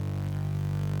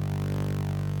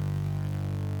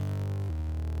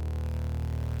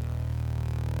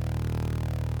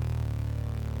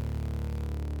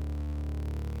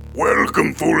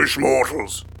Welcome, foolish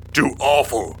mortals, to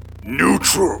Awful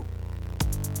Neutral.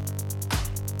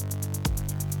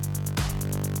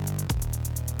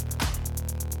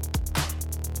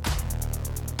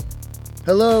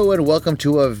 Hello and welcome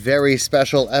to a very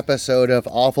special episode of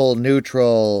Awful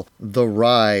Neutral, The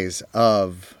Rise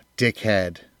of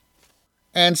Dickhead.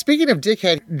 And speaking of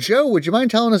Dickhead, Joe, would you mind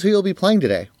telling us who you'll be playing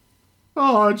today?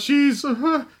 Oh, jeez.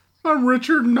 I'm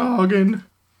Richard Noggin,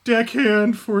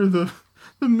 deckhand for the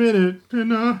minute,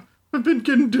 and I've been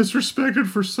getting disrespected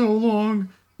for so long.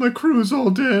 My crew's all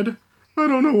dead. I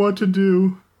don't know what to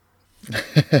do.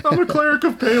 I'm a cleric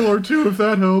of Paylor, too, if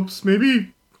that helps.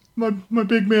 Maybe my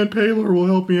big man Paylor will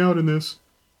help me out in this.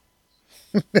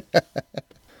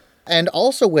 And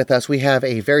also with us, we have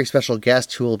a very special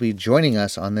guest who will be joining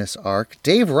us on this arc.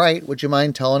 Dave Wright, would you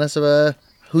mind telling us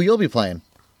who you'll be playing?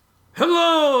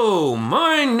 Hello,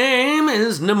 my name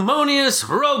is Pneumonius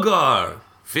Rogar.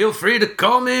 Feel free to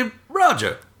call me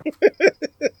Roger.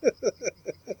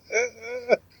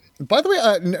 By the way,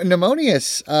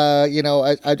 Pneumonius,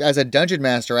 as a dungeon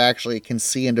master, actually can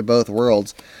see into both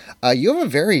worlds. You have a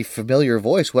very familiar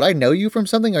voice. Would I know you from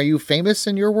something? Are you famous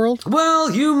in your world?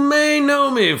 Well, you may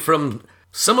know me from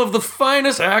some of the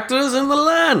finest actors in the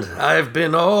land. I've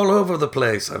been all over the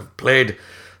place. I've played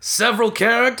several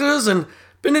characters and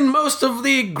been in most of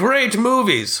the great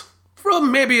movies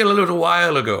from maybe a little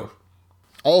while ago.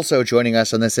 Also joining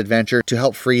us on this adventure to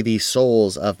help free the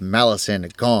souls of Malison,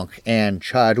 Gonk, and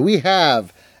Chud, we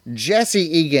have Jesse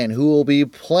Egan, who will be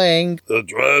playing The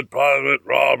Dread Pirate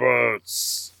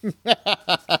Roberts.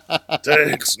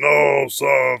 Takes no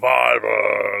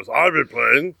survivors. I'll be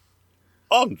playing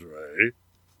Andre,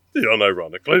 the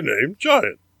unironically named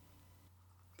Giant.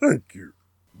 Thank you.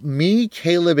 Me,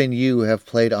 Caleb, and you have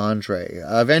played Andre.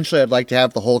 Eventually, I'd like to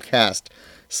have the whole cast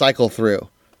cycle through.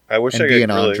 I wish and I be could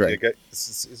an really. Andre.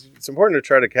 It's important to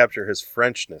try to capture his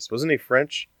Frenchness. Wasn't he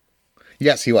French?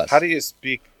 Yes, he was. How do you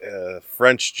speak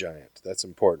French Giant? That's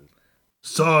important.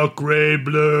 Sacre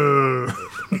bleu.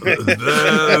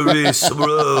 Very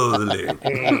slowly.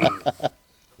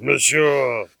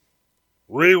 Monsieur,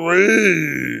 oui,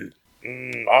 oui.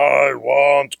 I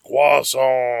want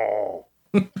croissant.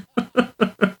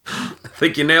 I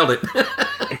think you nailed it.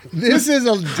 This is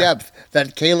a depth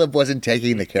that Caleb wasn't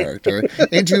taking the character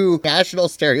into national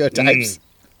stereotypes.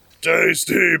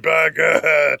 Tasty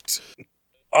baguette.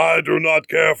 I do not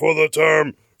care for the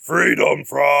term freedom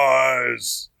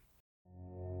fries.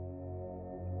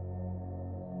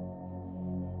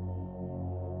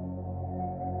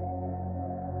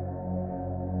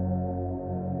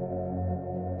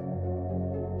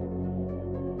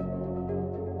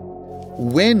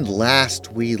 When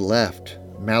last we left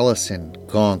Malison,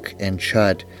 Gonk, and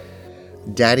Chud,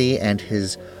 Daddy and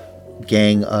his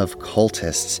gang of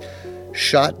cultists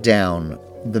shot down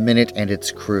the Minute and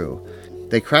its crew.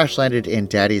 They crash-landed in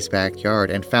Daddy's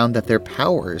backyard and found that their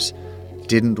powers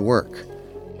didn't work.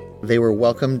 They were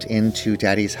welcomed into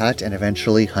Daddy's hut and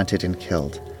eventually hunted and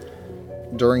killed.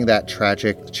 During that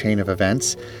tragic chain of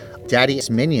events, Daddy's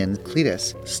minion,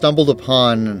 Cletus, stumbled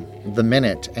upon the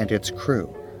Minute and its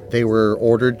crew. They were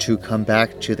ordered to come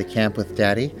back to the camp with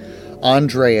Daddy.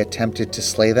 Andre attempted to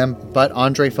slay them, but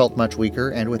Andre felt much weaker,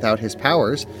 and without his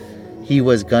powers, he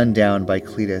was gunned down by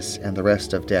Cletus and the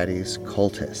rest of Daddy's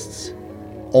cultists.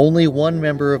 Only one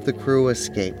member of the crew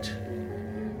escaped.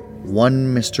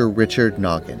 One Mr. Richard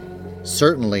Noggin.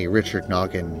 Certainly Richard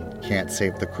Noggin can't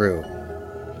save the crew.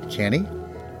 Can he?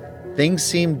 Things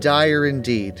seem dire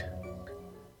indeed.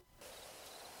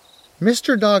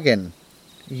 Mr. Noggin,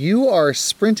 you are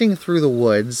sprinting through the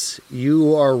woods.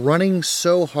 You are running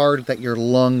so hard that your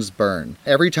lungs burn.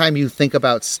 Every time you think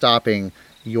about stopping,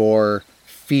 your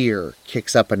fear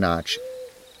kicks up a notch.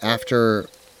 After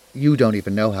you don't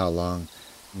even know how long,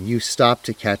 you stop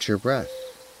to catch your breath.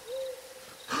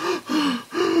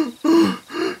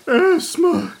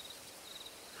 Asthma.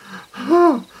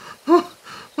 Oh,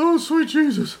 sweet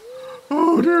Jesus.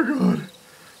 Oh, dear God.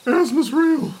 Asthma's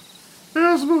real.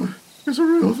 Asthma is a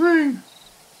real thing.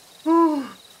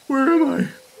 Oh, where am I?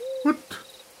 What?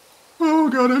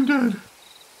 Oh, God, I'm dead.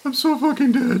 I'm so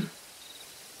fucking dead.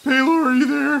 Paylor, are you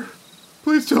there?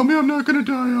 Please tell me I'm not gonna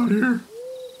die out here.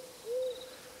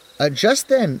 Just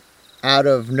then, out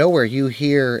of nowhere, you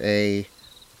hear a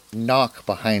knock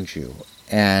behind you.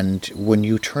 And when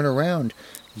you turn around,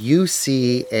 you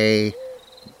see a...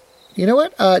 You know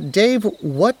what? Dave,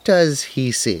 what does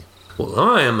he see? Well,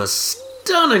 I am a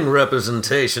stunning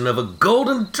representation of a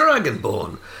golden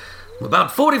dragonborn. I'm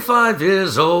about 45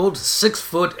 years old,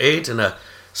 6'8", and a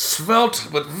svelte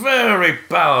but very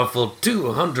powerful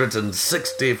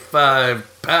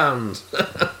 265 pounds.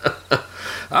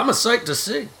 I'm a sight to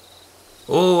see.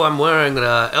 Oh, I'm wearing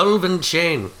an elven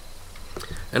chain.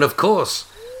 And of course,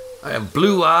 I have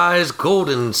blue eyes,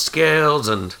 golden scales,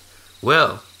 and,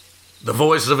 well, the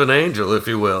voice of an angel, if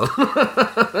you will.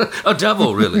 A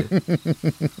devil, really.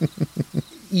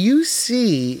 You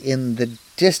see in the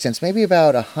distance, maybe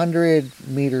about 100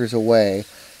 meters away,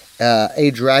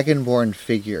 a dragonborn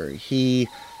figure. He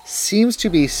seems to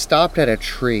be stopped at a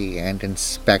tree and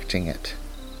inspecting it.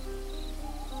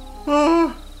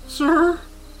 Sir?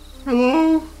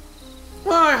 Hello?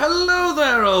 Why, hello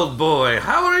there, old boy.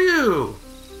 How are you?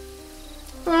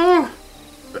 No,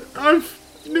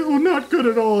 not good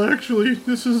at all, actually.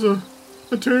 This is a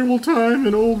terrible time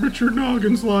in old Richard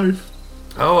Noggin's life.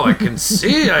 Oh, I can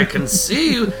see.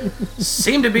 You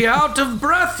seem to be out of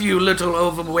breath, you little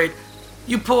overweight.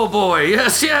 You poor boy.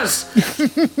 Yes.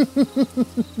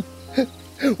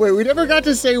 Wait, we never got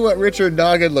to say what Richard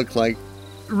Noggin looked like.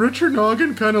 Richard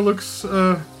Noggin kind of looks,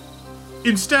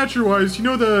 in stature-wise, you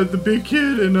know the big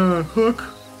kid in Hook?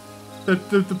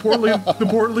 The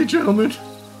portly gentleman?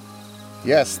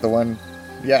 Yes, the one.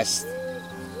 Yes.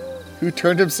 Who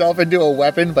turned himself into a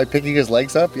weapon by picking his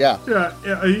legs up? Yeah.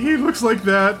 Yeah, he looks like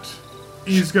that.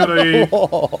 He's got a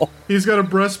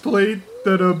breastplate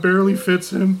that barely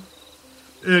fits him,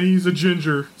 and he's a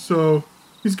ginger, so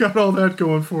he's got all that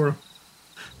going for him.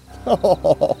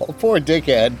 Oh, poor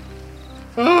dickhead.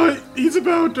 He's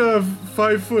about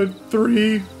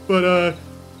 5'3", but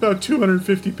about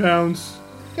 250 pounds.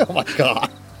 Oh my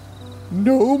god.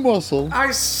 No muscle.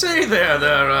 I say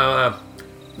there,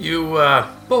 you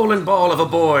bowling ball of a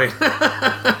boy.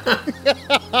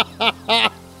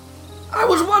 I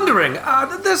was wondering,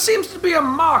 there seems to be a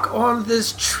mark on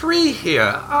this tree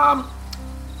here. How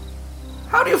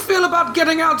do you feel about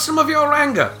getting out some of your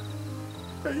anger?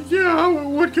 Yeah,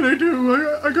 what can I do?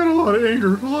 I got a lot of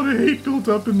anger, a lot of hate built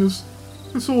up in this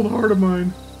old heart of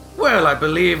mine. Well, I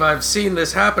believe I've seen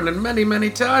this happen many, many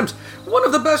times. One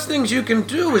of the best things you can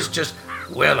do is just,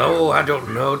 I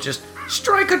don't know, just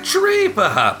strike a tree,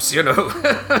 perhaps, you know.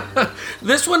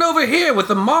 This one over here with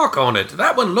the mark on it,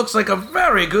 that one looks like a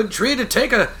very good tree to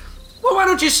take a... Well, why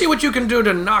don't you see what you can do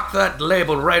to knock that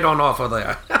label right on off of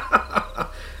there?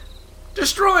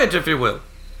 Destroy it, if you will.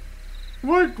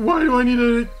 Why do I need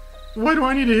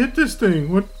to hit this thing?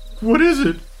 What is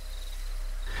it?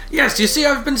 Yes, you see,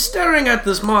 I've been staring at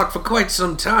this mark for quite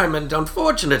some time, and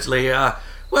unfortunately, I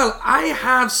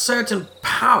have certain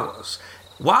powers.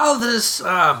 While this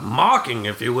marking,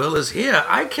 if you will, is here,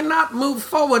 I cannot move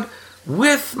forward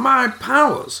with my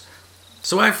powers.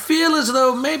 So I feel as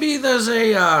though maybe there's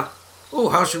a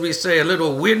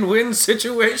little win-win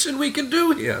situation we can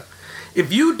do here.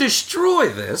 If you destroy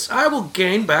this, I will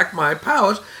gain back my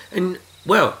powers, and,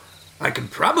 I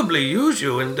could probably use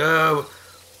you in,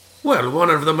 one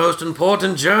of the most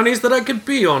important journeys that I could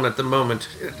be on at the moment.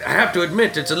 I have to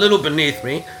admit, it's a little beneath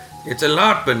me. It's a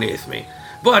lot beneath me.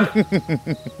 But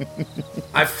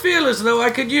I feel as though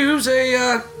I could use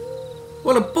a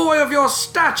boy of your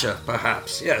stature,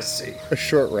 perhaps. Yes, see. A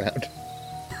short round.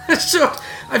 So,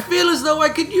 I feel as though I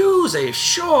could use a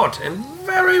short and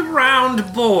very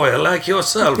round boy like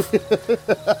yourself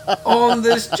on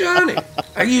this journey.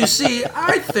 You see,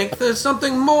 I think there's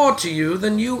something more to you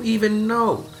than you even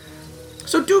know.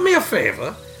 So do me a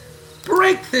favor,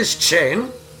 break this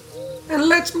chain, and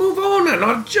let's move on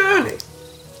our journey.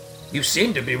 You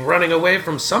seem to be running away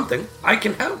from something. I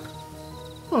can help.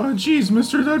 Oh, geez,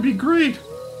 mister, that'd be great.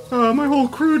 My whole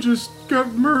crew just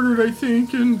got murdered, I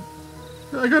think, and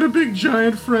I got a big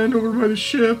giant friend over by the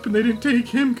ship, and they didn't take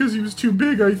him because he was too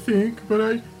big, I think, but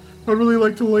I'd really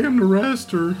like to lay him to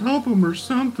rest or help him or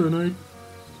something.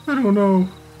 I don't know.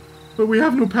 But we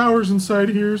have no powers inside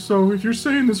here, so if you're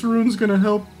saying this rune's gonna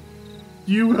help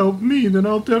you help me, then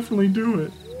I'll definitely do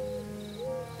it.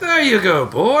 There you go,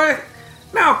 boy.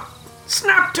 Now,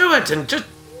 snap to it and just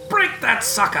break that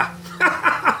sucker.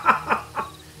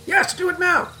 Yes, do it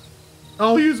now.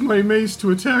 I'll use my mace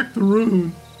to attack the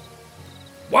rune.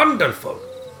 Wonderful.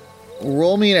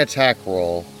 Roll me an attack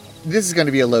roll. This is going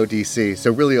to be a low DC,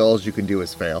 so really all you can do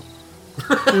is fail.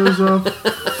 There's a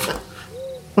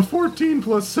 14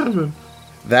 plus 7.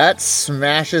 That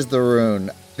smashes the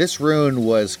rune. This rune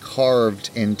was carved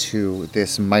into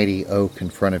this mighty oak in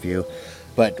front of you,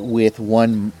 but with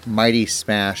one mighty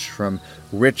smash from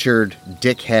Richard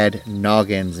Dickhead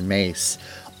Noggin's mace,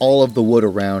 all of the wood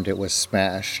around it was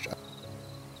smashed.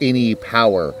 Any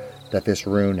power that this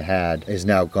rune had is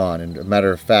now gone. And a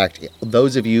matter of fact,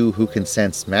 those of you who can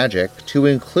sense magic, to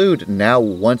include now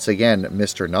once again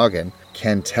Mr. Noggin,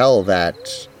 can tell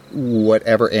that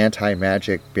whatever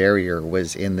anti-magic barrier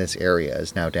was in this area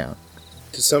is now down.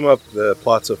 To sum up the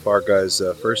plot so far, guys,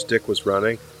 first Dick was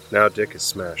running, now Dick is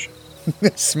smashing.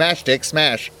 Smash, Dick,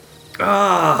 smash.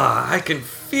 Ah, I can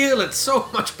feel it so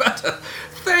much better.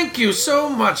 Thank you so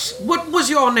much. What was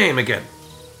your name again?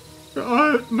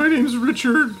 My name's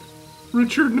Richard.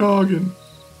 Richard Noggin.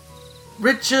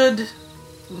 Richard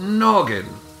Noggin.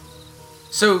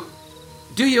 So,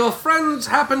 do your friends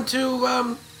happen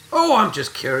to, I'm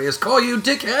just curious, call you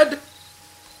Dickhead?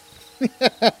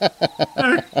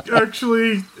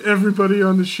 Actually, everybody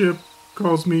on the ship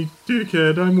calls me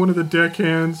Dickhead. I'm one of the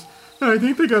deckhands. I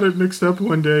think they got it mixed up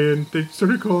one day and they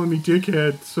started calling me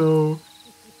Dickhead. So,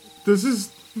 this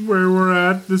is where we're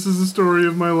at. This is the story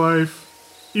of my life.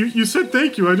 You said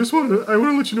thank you. I want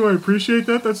to let you know I appreciate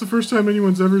that. That's the first time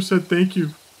anyone's ever said thank you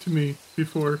to me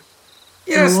before.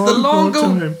 Yes, Long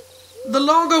time. the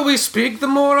longer we speak, the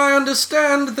more I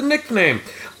understand the nickname.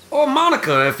 Or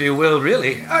moniker, if you will,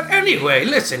 really. Anyway,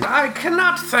 listen, I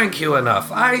cannot thank you enough.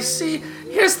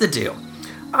 Here's the deal.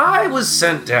 I was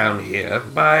sent down here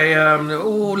by,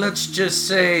 let's just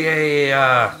say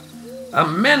a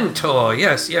mentor.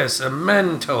 Yes, a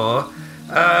mentor.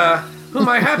 Whom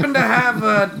I happen to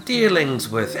have dealings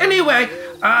with. Anyway,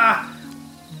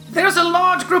 there's a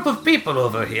large group of people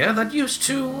over here that used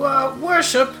to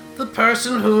worship the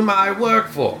person whom I work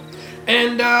for.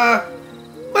 And,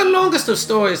 longest of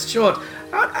stories short,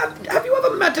 have you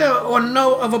ever met or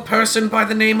know of a person by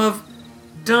the name of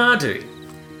Daddy?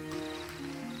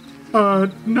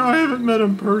 No, I haven't met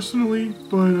him personally,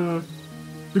 but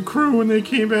the crew, when they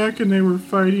came back and they were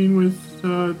fighting with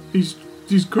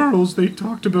these girls, they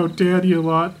talked about Daddy a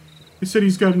lot. They said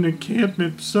he's got an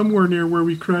encampment somewhere near where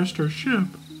we crashed our ship.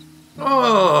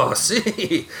 Oh,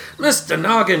 see, Mr.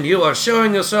 Noggin, you are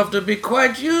showing yourself to be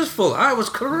quite useful. I was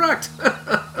correct.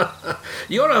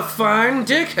 You're a fine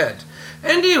dickhead.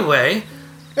 Anyway,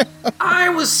 I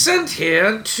was sent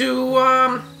here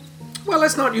to,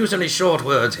 let's not use any short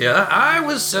words here. I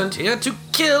was sent here to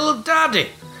kill Daddy.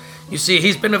 You see,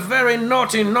 he's been a very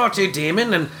naughty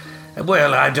demon, and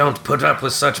I don't put up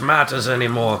with such matters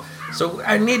anymore. So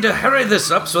I need to hurry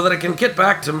this up so that I can get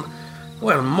back to,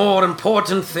 more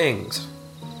important things.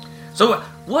 So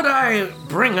what I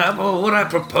bring up, or what I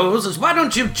propose, is why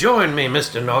don't you join me,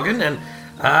 Mr. Noggin, and,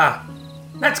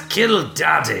 let's kill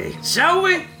Daddy, shall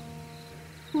we?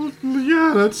 Well,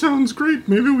 yeah, that sounds great.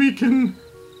 Maybe we can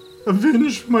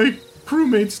avenge my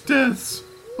crewmates' deaths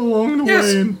along the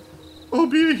way, and I'll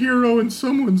be a hero in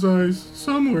someone's eyes,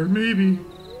 somewhere, maybe.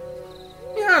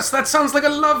 Yes, that sounds like a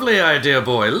lovely idea,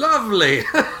 boy. Lovely.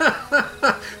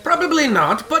 Probably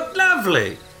not, but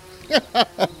lovely.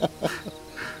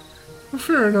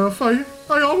 Fair enough. I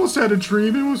almost had a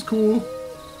dream. It was cool.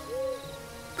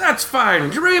 That's fine.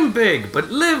 Dream big, but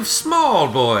live small,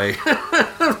 boy.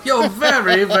 You're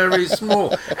very, very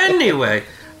small. Anyway,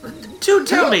 do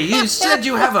tell me, you said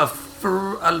you have a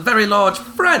very large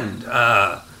friend.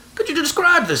 Could you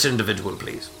describe this individual,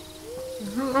 please?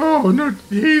 Oh, no,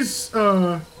 he's,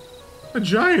 a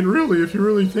giant, really, if you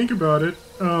really think about it.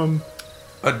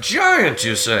 A giant,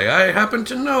 you say? I happen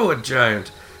to know a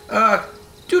giant.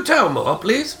 Do tell more,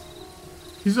 please.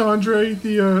 He's Andre,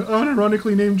 the,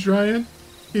 unironically named giant.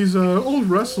 He's an old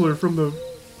wrestler from the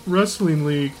wrestling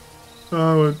league.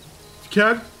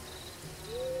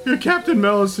 Captain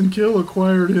Malice and Kill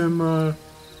acquired him,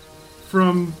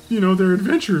 from, their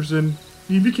adventures, and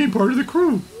he became part of the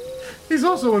crew. He's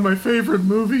also in my favorite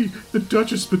movie, The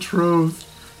Duchess Betrothed.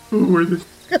 The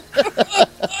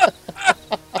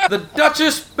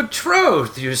Duchess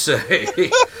Betrothed, you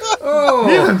say? Oh.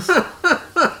 Yes.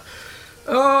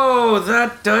 Oh,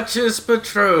 that Duchess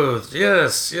Betrothed.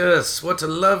 Yes. What a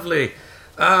lovely...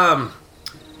 does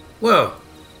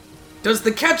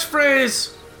the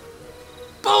catchphrase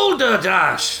Boulder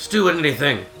Dash do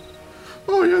anything?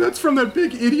 Oh, yeah, that's from that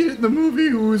big idiot in the movie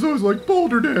who was always like,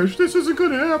 Boulder Dash, this isn't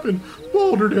gonna happen.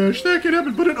 Boulder Dash, that can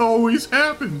happen, but it always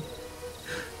happened.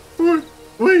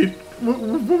 Wait,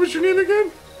 what was your name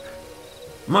again?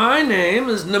 My name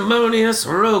is Mnemonius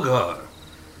Rogar.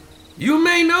 You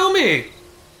may know me.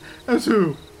 As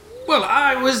who? Well,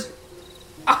 I was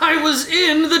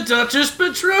in the Duchess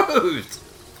Betrothed.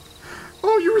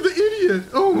 Oh, you were the idiot.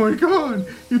 Oh, my God.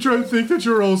 You try to think that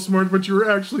you're all smart, but you were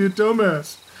actually a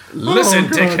dumbass. Listen, oh,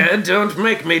 God. dickhead, don't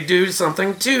make me do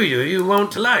something to you you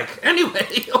won't like. Anyway,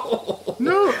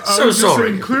 No, I so was just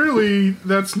sorry. saying, clearly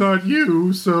that's not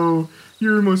you, so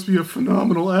you must be a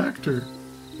phenomenal actor.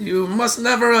 You must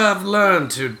never have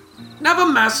learned to never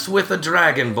mess with a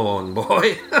dragonborn,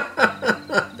 boy.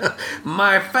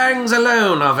 My fangs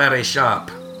alone are very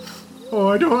sharp. Oh,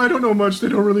 I don't know much. They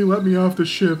don't really let me off the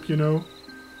ship,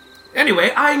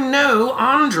 Anyway, I know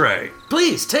Andre.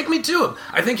 Please, take me to him.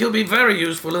 I think he'll be very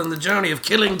useful in the journey of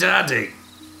killing Daddy.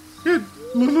 Yeah,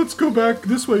 Let's go back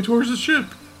this way towards the ship.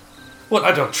 Well,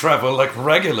 I don't travel like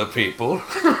regular people.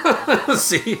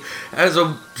 See, as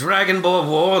a Dragonborn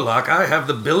warlock, I have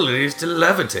the abilities to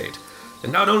levitate.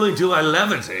 And not only do I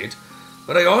levitate,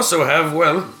 but I also have,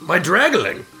 well, my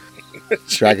Dragling.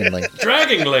 Dragonling.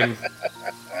 Dragongling.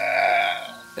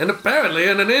 And apparently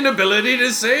an inability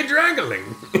to say Dragling.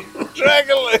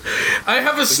 Dragonling. I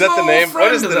have a Is small that the name? friend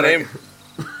What is the that name?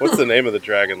 What's the name of the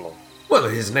Dragonling? Well,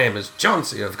 his name is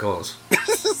Chauncey, of course.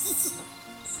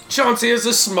 Chauncey is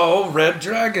a small red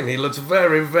dragon. He looks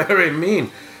very, very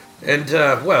mean. And,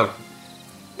 well,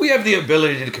 we have the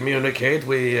ability to communicate.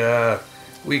 We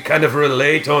kind of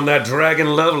relate on that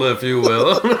dragon level, if you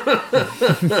will.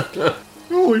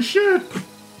 Holy shit!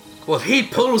 Well, he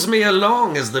pulls me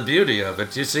along is the beauty of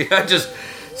it. You see, I just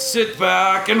sit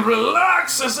back and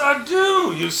relax as I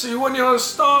do. You see, when you're a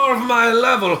star of my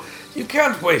level, you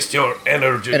can't waste your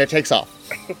energy. And it takes off.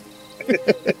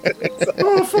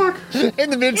 Oh, fuck! In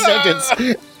the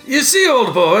mid-sentence. You see,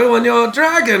 old boy, when you're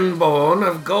Dragonborn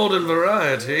of golden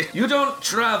variety, you don't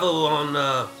travel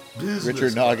on, business.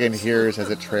 Richard Noggin hears as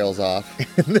it trails off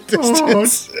in the Oh,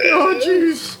 distance.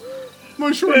 jeez.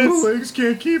 My short little legs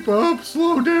can't keep up.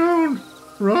 Slow down.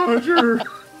 Roger.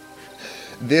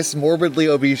 This morbidly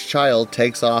obese child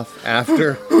takes off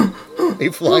after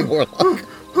a flying warlock.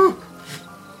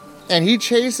 And he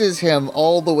chases him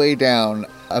all the way down.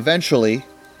 Eventually,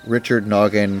 Richard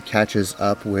Noggin catches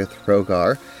up with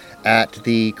Rogar at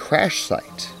the crash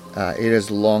site. It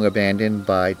is long abandoned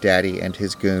by Daddy and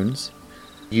his goons.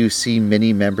 You see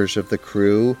many members of the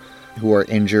crew who are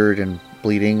injured and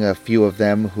bleeding, a few of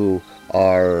them who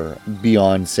are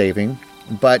beyond saving.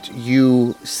 But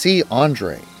you see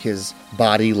Andre, his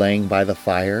body laying by the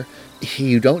fire.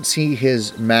 You don't see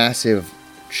his massive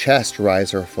chest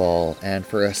rise or fall, and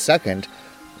for a second,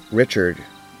 Richard,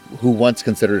 who once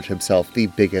considered himself the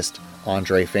biggest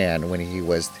Andre fan when he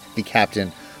was the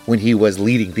captain, when he was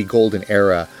leading the golden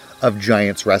era of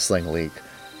Giants Wrestling League,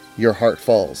 your heart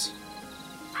falls.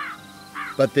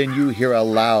 But then you hear a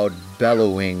loud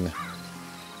bellowing.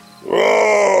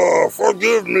 Oh,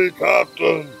 forgive me,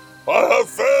 Captain. I have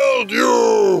failed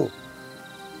you.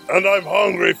 And I'm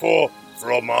hungry for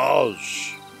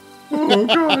fromage. Oh,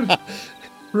 God.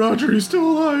 Roger, he's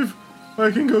still alive.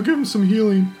 I can go give him some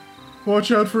healing.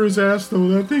 Watch out for his ass, though.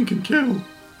 That thing can kill.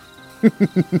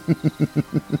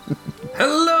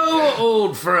 Hello,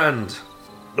 old friend.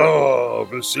 Ah,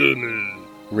 Vicini.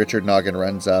 Richard Noggin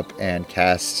runs up and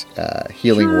casts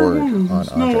Healing Cure Word wounds. on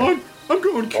Andre. No, I'm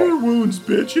going cure wounds,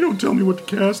 bitch. You don't tell me what to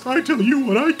cast. I tell you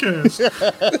what I cast.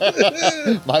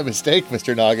 My mistake,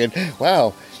 Mr. Noggin.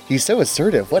 Wow, he's so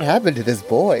assertive. What happened to this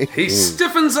boy? He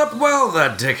stiffens up well,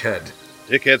 that dickhead.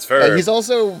 Dickhead's first. He's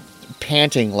also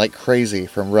panting like crazy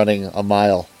from running a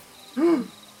mile. Thank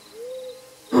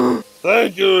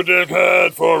you,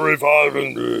 Dickhead, for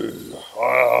reviving me.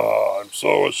 Ah, I'm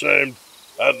so ashamed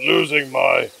at losing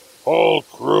my whole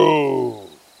crew.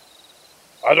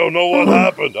 I don't know what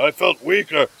happened. I felt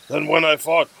weaker than when I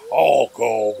fought Hulk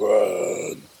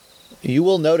Hogan. You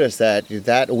will notice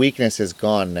that weakness is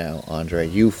gone now, Andre.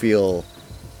 You feel,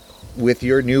 with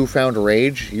your newfound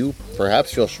rage, you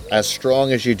perhaps feel as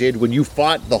strong as you did when you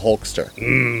fought the Hulkster.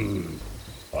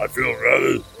 I feel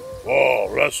ready for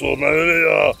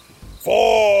WrestleMania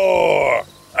 4.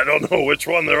 I don't know which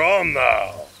one they're on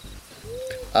now.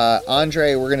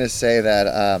 Andre, we're going to say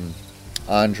that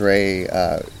Andre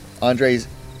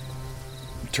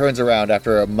turns around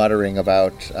after muttering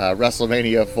about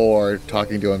WrestleMania 4,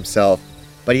 talking to himself.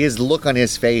 But his look on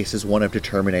his face is one of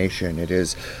determination. It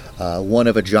is one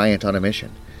of a giant on a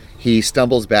mission. He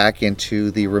stumbles back into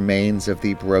the remains of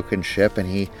the broken ship, and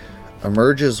he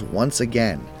emerges once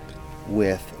again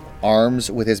with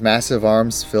his massive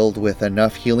arms filled with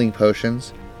enough healing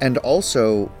potions. And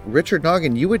also, Richard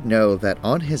Noggin, you would know that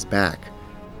on his back,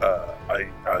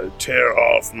 I tear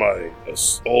off my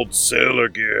old sailor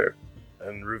gear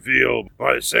and reveal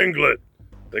my singlet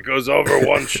that goes over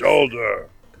one shoulder.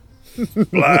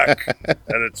 Black,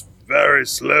 and it's very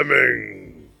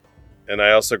slimming. And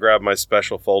I also grab my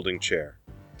special folding chair.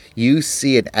 you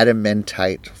see an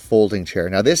adamantite folding chair.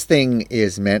 Now, this thing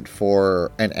is meant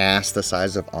for an ass the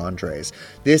size of Andre's.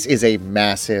 This is a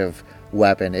massive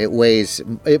weapon.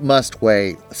 It must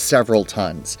weigh several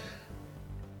tons.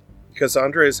 Because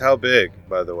Andre is how big,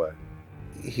 by the way?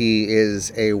 He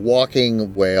is a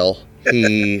walking whale.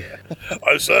 I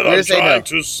said I'm trying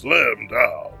to slim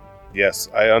down. Yes,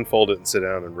 I unfold it and sit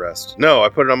down and rest. No, I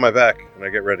put it on my back and I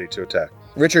get ready to attack.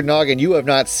 Richard Noggin, you have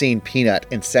not seen Peanut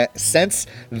since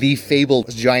the fabled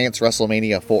Giants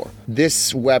WrestleMania 4.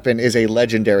 This weapon is a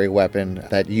legendary weapon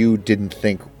that you didn't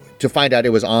think To find out it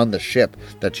was on the ship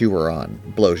that you were on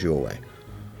blows you away.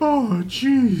 Oh,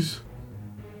 jeez.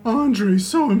 Andre,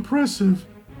 so impressive.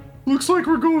 Looks like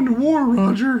we're going to war,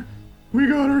 Roger. We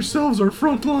got ourselves our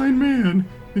frontline man,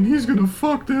 and he's gonna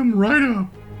fuck them right up.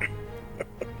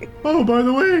 Oh, by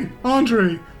the way,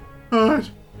 Andre,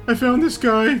 I found this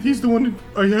guy. He's the one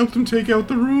I helped him take out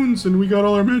the runes, and we got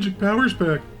all our magic powers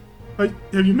back.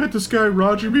 Have you met this guy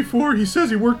Roger before? He says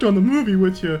he worked on the movie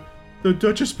with you, The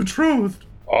Duchess Betrothed.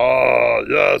 Ah,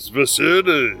 yes,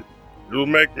 Vasily. You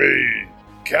make me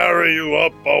carry you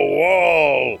up a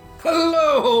wall.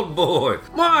 Hello, old boy.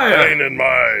 Maya. Pain in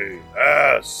my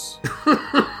ass.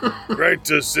 Great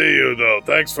to see you, though.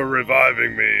 Thanks for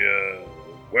reviving me.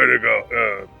 Way to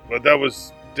go. But that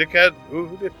was Dickhead?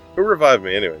 Who revived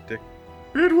me anyway? Dick.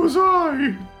 It was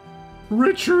I,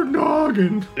 Richard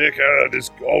Noggin. Dickhead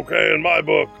is okay in my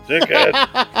book. Dickhead.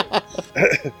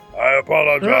 I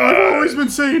apologize. I've always been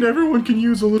saying everyone can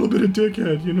use a little bit of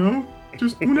dickhead, you know?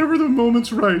 Just whenever the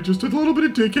moment's right, just a little bit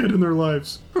of dickhead in their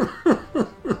lives.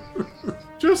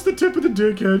 Just the tip of the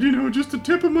dickhead, you know, just the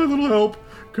tip of my little help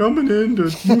coming in to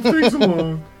move things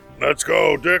along. Let's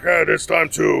go, Dickhead. It's time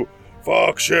to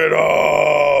fuck shit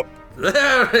up.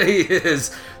 There he is.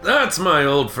 That's my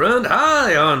old friend.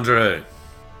 Hi, Andre.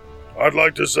 I'd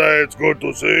like to say it's good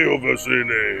to see you,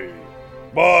 Vicini.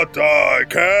 But I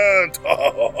can't.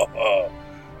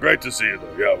 Great to see you,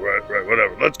 though. Yeah, right,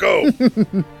 whatever. Let's go.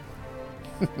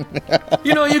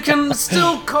 You know, you can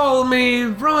still call me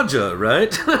Roger,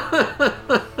 right?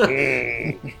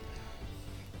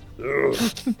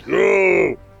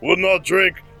 You would not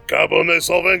drink Cabernet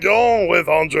Sauvignon with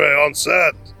Andre on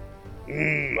set.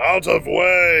 Out of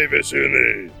way,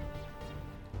 Vicini.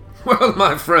 Well,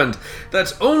 my friend,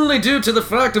 that's only due to the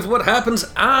fact of what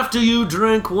happens after you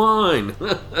drink wine.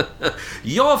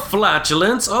 Your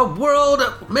flatulence are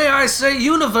may I say,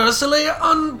 universally,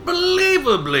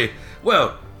 unbelievably,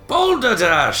 well,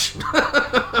 balderdash.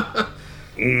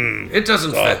 It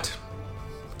doesn't fit.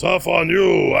 Tough on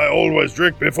you. I always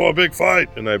drink before a big fight.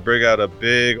 And I bring out a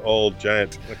big old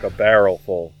giant, like a barrel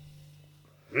full.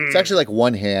 It's actually like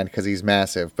one hand because he's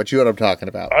massive, but you know what I'm talking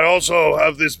about. I also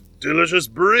have this delicious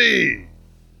brie.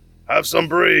 Have some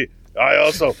brie. I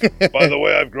also, by the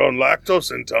way, I've grown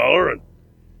lactose intolerant.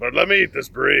 But let me eat this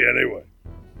brie anyway.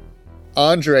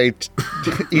 Andre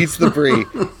eats the brie.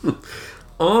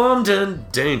 Armed and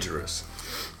dangerous.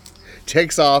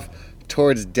 Takes off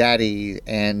towards Daddy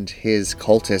and his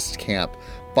cultist camp.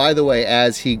 By the way,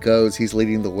 as he goes, he's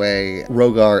leading the way.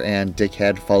 Rogar and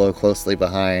Dickhead follow closely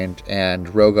behind, and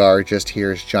Rogar just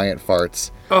hears giant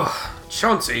farts. Oh,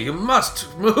 Chauncey, you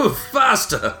must move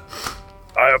faster.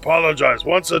 I apologize.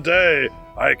 Once a day,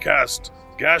 I cast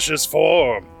gaseous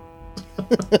form.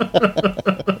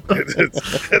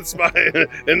 It's my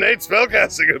innate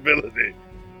spellcasting ability.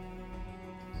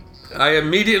 I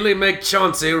immediately make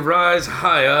Chauncey rise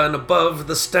higher and above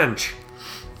the stench.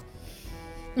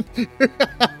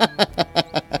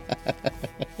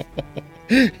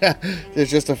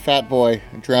 There's just a fat boy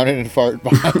drowning in fart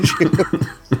behind you.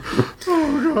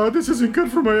 Oh god, this isn't good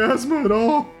for my asthma at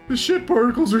all. The shit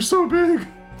particles are so big.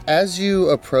 As you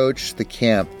approach the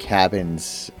camp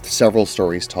cabins, several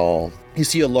stories tall, you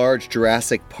see a large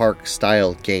Jurassic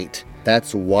Park-style gate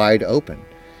that's wide open.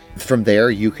 From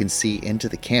there, you can see into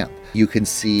the camp. You can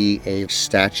see a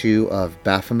statue of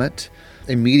Baphomet.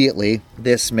 Immediately,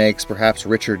 this makes perhaps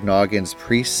Richard Noggin's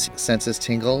priest senses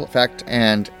tingle effect,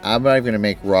 and I'm not even going to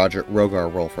make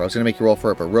Rogar roll for it. I was going to make you roll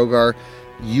for it, but Rogar,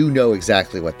 you know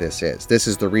exactly what this is. This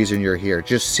is the reason you're here.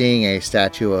 Just seeing a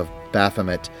statue of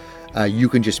Baphomet, you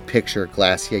can just picture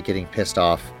Glacia getting pissed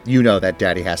off. You know that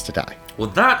Daddy has to die.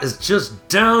 Well, that is just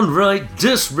downright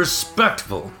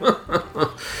disrespectful.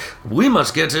 We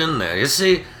must get in there. You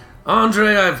see,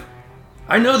 Andre,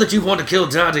 I know that you want to kill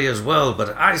Daddy as well,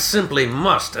 but I simply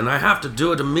must, and I have to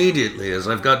do it immediately, as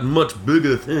I've got much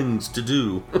bigger things to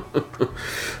do.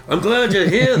 I'm glad you're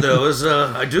here, though, as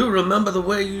I do remember the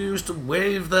way you used to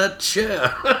wave that chair.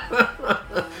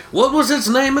 What was its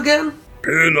name again?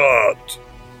 Peanut.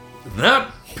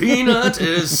 That peanut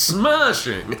is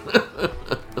smashing.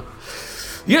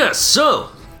 Yes, so,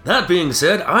 that being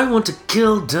said, I want to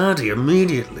kill Daddy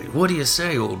immediately. What do you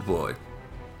say, old boy?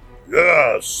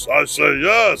 Yes, I say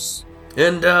yes.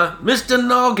 And, Mr.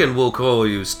 Noggin will call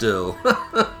you still.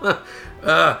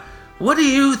 What do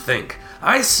you think?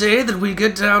 I say that we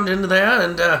get down into there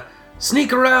and,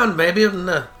 sneak around maybe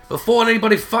and, before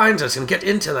anybody finds us and get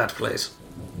into that place.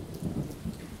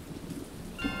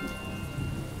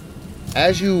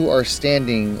 As you are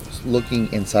standing looking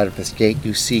inside of this gate,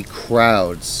 you see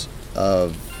crowds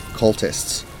of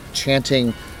cultists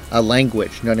chanting a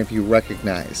language none of you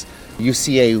recognize. You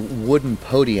see a wooden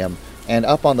podium, and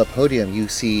up on the podium you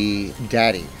see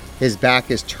Daddy. His back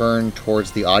is turned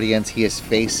towards the audience. He is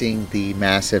facing the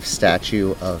massive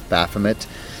statue of Baphomet.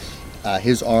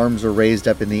 His arms are raised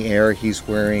up in the air. He's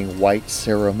wearing white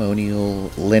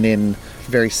ceremonial linen,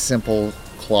 very simple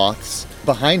cloths.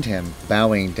 Behind him,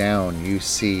 bowing down, you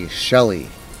see Shelley,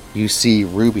 you see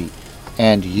Ruby,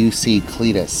 and you see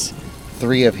Cletus,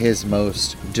 3 of his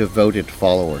most devoted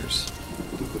followers.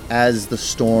 As the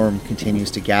storm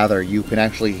continues to gather, you can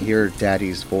actually hear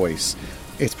Daddy's voice.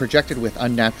 It's projected with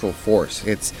unnatural force.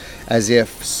 It's as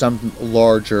if some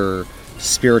larger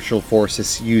spiritual force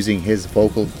is using his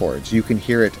vocal cords. You can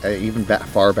hear it even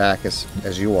far back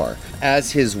as you are.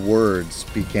 As his words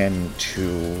begin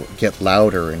to get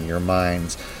louder in your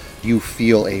minds, you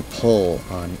feel a pull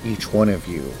on each one of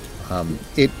you.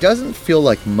 It doesn't feel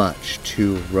like much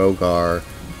to Rogar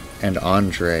and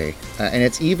Andre, and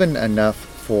it's even enough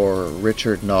for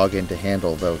Richard Noggin to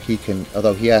handle,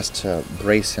 although he has to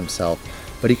brace himself,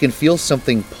 but he can feel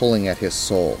something pulling at his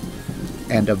soul.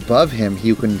 And above him,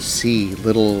 you can see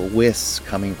little wisps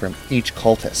coming from each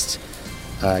cultist.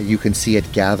 You can see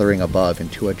it gathering above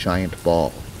into a giant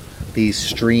ball. These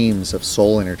streams of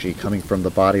soul energy coming from the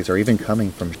bodies are even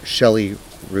coming from Shelley,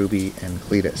 Ruby, and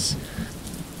Cletus.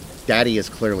 Daddy is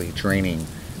clearly draining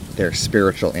their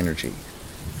spiritual energy.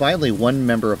 Finally, one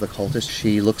member of the cultists,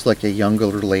 she looks like a younger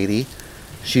lady.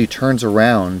 She turns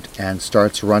around and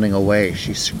starts running away.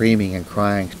 She's screaming and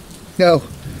crying, No,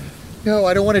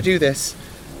 I don't want to do this.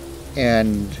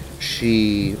 And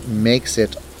she makes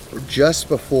it just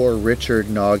before Richard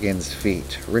Noggin's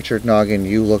feet. Richard Noggin,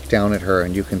 you look down at her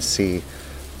and you can see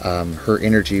her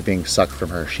energy being sucked from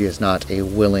her. She is not a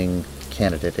willing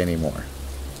candidate anymore.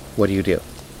 What do you do?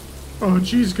 Oh,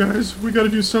 geez, guys, we gotta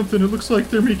do something. It looks like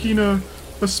they're making a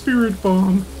spirit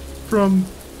bomb from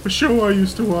a show I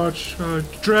used to watch,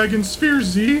 Dragon Sphere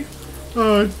Z.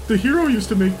 The hero used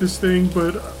to make this thing,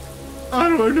 but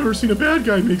I've never seen a bad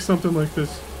guy make something like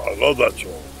this. I love that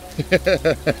show.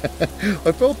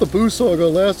 I felt the Boo Saga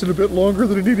lasted a bit longer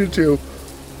than it needed to.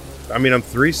 I mean, I'm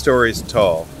 3 stories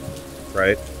tall,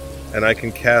 right? And I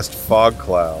can cast Fog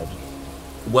Cloud.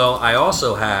 Well, I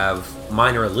also have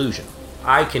Minor Illusion.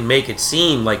 I can make it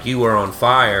seem like you are on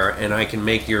fire, and I could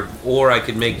make your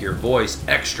voice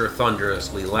extra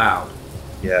thunderously loud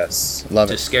Yes. Love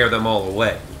to it. scare them all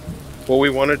away. What we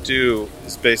want to do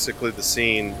is basically the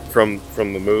scene from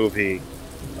the movie.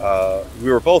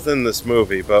 We were both in this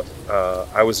movie, but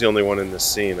I was the only one in this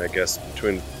scene, I guess,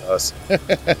 between us.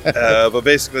 But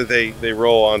basically, they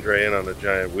roll Andre in on a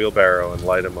giant wheelbarrow and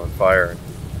light him on fire.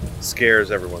 It scares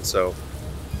everyone. So,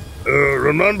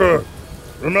 Remember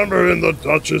in the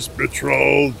Duchess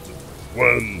Betrothed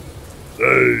when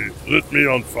they lit me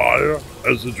on fire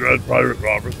as the Dread Pirate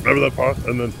Roberts? Remember that part?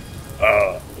 And then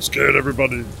scared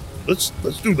everybody. Let's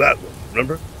do that one.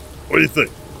 Remember? What do you think?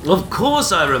 Of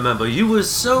course I remember. You were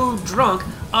so drunk,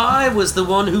 I was the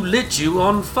one who lit you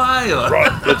on fire.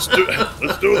 Right. Let's do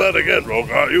that again,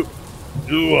 Rogar.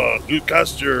 You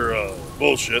cast your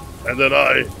bullshit, and then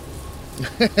I.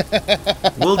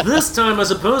 Well, this time,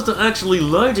 as opposed to actually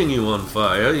lighting you on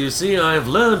fire, you see, I have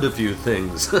learned a few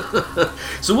things.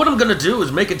 So what I'm going to do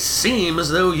is make it seem as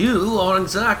though you are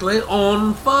exactly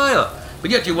on fire,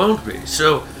 but yet you won't be.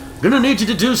 So I'm going to need you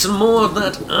to do some more of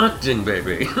that acting,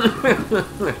 baby.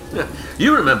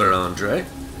 You remember, Andre?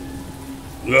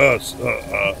 Yes.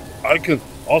 I can.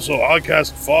 Also, I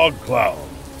cast Fog Cloud.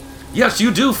 Yes,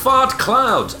 you do fart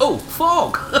clouds. Oh,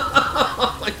 fog.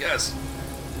 Yes.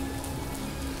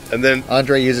 and then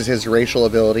Andre uses his racial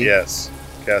ability yes,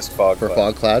 cast Fog for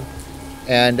Cloud. Fog Cloud.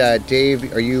 And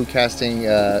Dave, are you casting,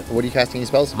 what are you casting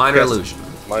spells? Minor Yes. illusion.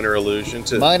 Minor illusion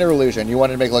to Minor Illusion. You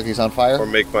wanted to make it like he's on fire? or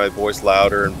make my voice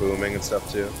louder and booming and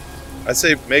stuff too. I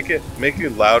say make it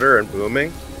louder and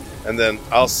booming, and then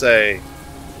I'll say,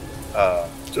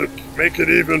 To make it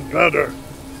even better,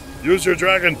 use your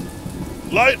dragon.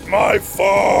 Light my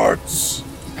farts.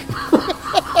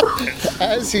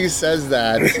 As he says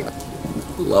that,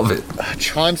 Love it.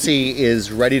 Chauncey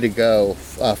is ready to go,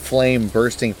 a flame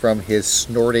bursting from his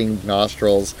snorting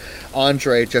nostrils.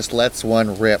 Andre just lets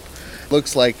one rip.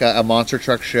 Looks like a monster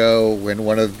truck show when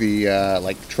one of the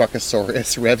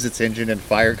Truckosaurus revs its engine and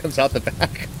fire comes out the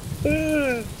back.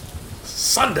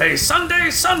 Sunday,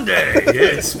 Sunday, Sunday!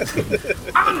 It's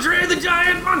Andre the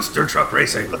Giant Monster Truck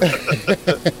Racing!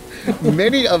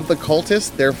 Many of the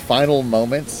cultists, their final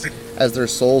moments as their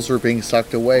souls were being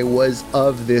sucked away was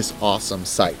of this awesome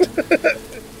sight.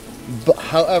 But,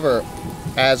 however,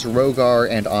 as Rogar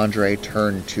and Andre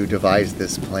turned to devise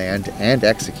this plan and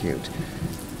execute,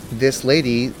 this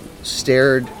lady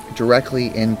stared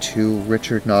directly into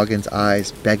Richard Noggin's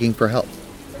eyes, begging for help.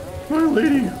 My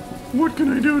lady, what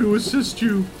can I do to assist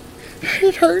you?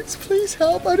 It hurts. Please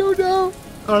help. I don't know.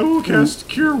 I will cast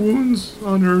Cure Wounds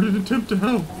on her to attempt to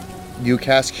help. You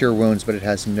cast Cure Wounds, but it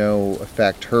has no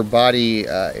effect. Her body,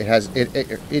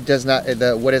 it does not.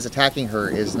 What is attacking her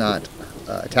is not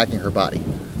attacking her body.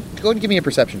 Go ahead and give me a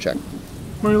perception check.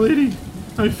 My lady,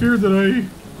 I fear that I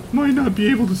might not be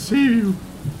able to save you,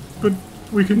 but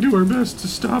we can do our best to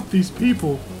stop these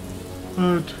people.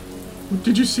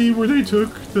 Did you see where they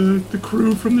took the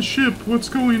crew from the ship? What's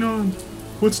going on?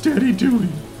 What's Daddy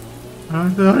doing? I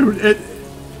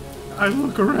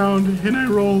look around and I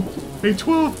roll a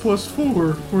 12 plus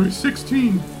 4 or a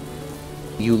 16.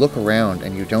 You look around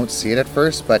and you don't see it at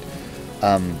first, but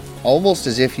almost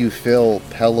as if you feel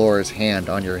Pelor's hand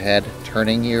on your head,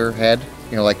 turning your head,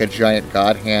 like a giant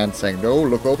god hand saying, "No,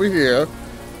 look over here."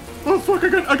 Oh fuck, I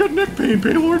got neck pain,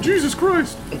 Pelor, Jesus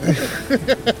Christ.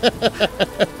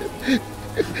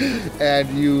 And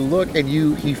you look and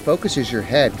he focuses your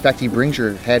head. In fact, he brings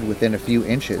your head within a few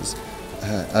inches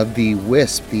of the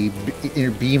wisp, the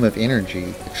beam of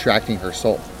energy extracting her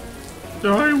soul.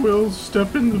 I will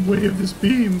step in the way of this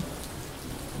beam.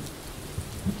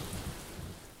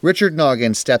 Richard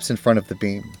Noggin steps in front of the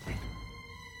beam.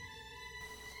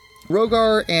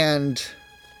 Rogar and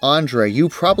Andre, you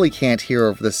probably can't hear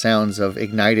over the sounds of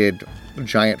ignited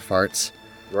giant farts.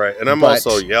 Right, and I'm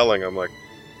also yelling. I'm like,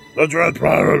 "The Dread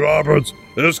Pirate Roberts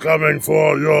is coming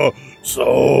for your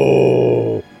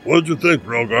soul." What'd you think,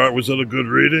 Rogar? Was it a good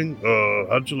reading?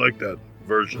 How'd you like that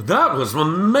version? That was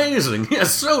amazing.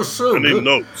 Yes, so I need good.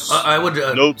 notes. I would...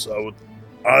 Notes,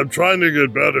 I'm trying to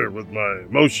get better with my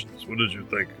emotions. What did you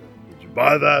think? Did you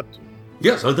buy that?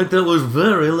 Yes, I think that was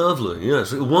very lovely.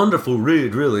 Yes, a wonderful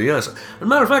read, really, yes. As a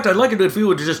matter of fact, I'd like it if you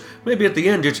would just, maybe at the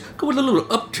end, just go with a little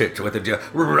uptick with it.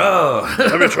 Rah.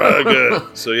 Let me try again.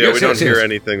 so yeah, Yes, we don't hear yes.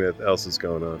 anything that else is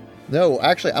going on. No,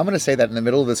 actually, I'm going to say that in the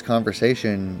middle of this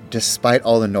conversation, despite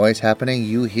all the noise happening,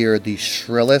 you hear the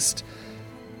shrillest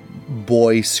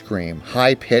boy scream,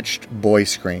 high-pitched boy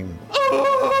scream.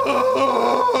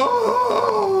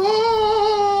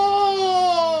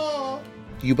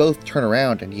 You both turn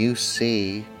around and you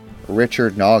see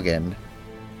Richard Noggin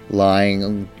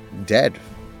lying dead.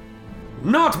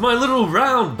 Not my little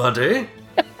round buddy.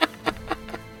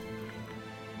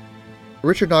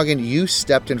 Richard Noggin, you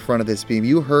stepped in front of this beam.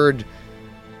 You heard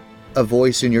a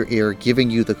voice in your ear giving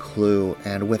you the clue,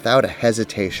 and without a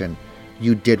hesitation,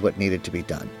 you did what needed to be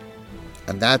done.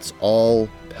 And that's all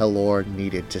Pelor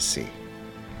needed to see.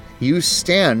 You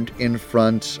stand in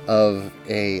front of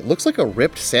looks like a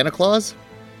ripped Santa Claus.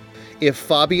 If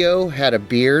Fabio had a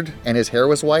beard and his hair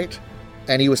was white,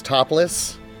 and he was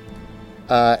topless,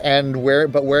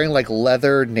 but wearing like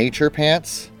leather nature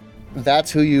pants, that's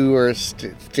who you were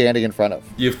standing in front of.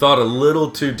 You've thought a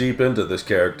little too deep into this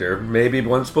character, maybe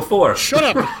once before.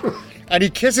 Shut up! And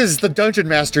he kisses the dungeon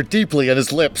master deeply on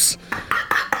his lips.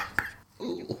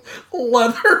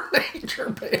 Leather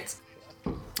nature pants.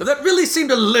 That really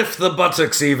seemed to lift the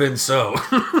buttocks even so.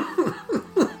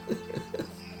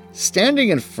 Standing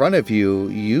in front of you,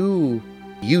 you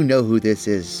know who this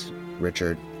is,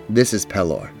 Richard. This is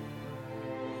Pelor.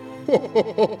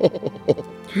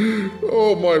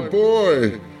 Oh, my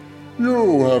boy.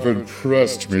 You have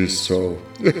impressed me so.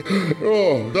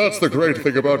 Oh, that's the great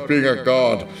thing about being a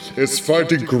god. It's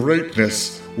finding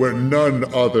greatness where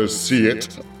none others see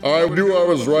it. I knew I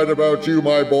was right about you,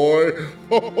 my boy.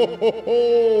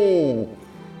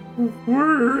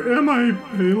 Where am I,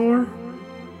 Pelor?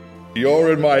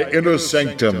 You're in my inner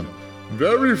sanctum.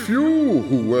 Very few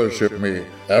who worship me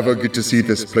ever get to see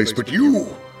this place but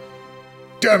you.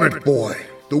 Damn it, boy.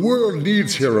 The world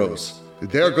needs heroes.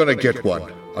 They're gonna get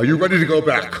one. Are you ready to go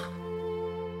back?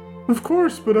 Of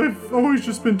course, but I've always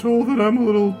just been told that I'm a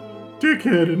little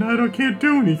dickhead and I can't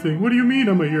do anything. What do you mean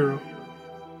I'm a hero?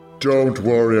 Don't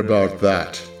worry about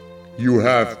that. You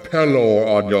have Pelor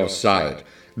on your side.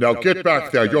 Now get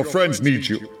back there. Your friends need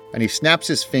you. And he snaps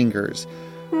his fingers.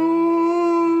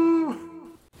 Oh.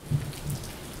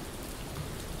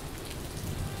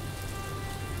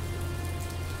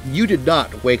 You did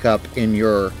not wake up in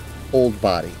your old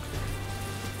body.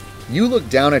 You look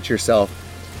down at yourself.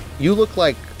 You look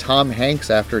like Tom Hanks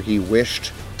after he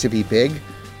wished to be big.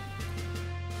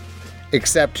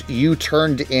 Except you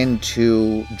turned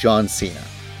into John Cena.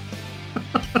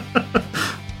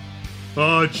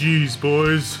 Oh, geez,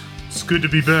 boys. It's good to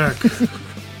be back.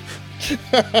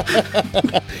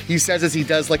 He says as he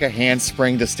does like a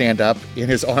handspring to stand up in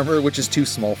his armor, which is too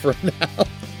small for him now.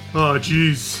 Oh,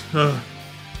 geez.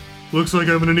 Looks like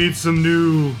I'm gonna need some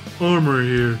new armor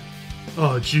here.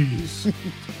 Oh, geez.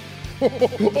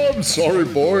 I'm sorry,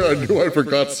 boy. I knew I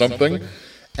forgot something.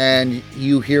 And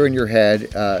you hear in your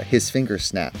head his finger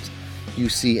snapped. You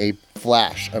see a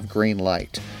flash of green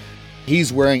light.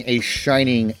 He's wearing a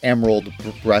shining emerald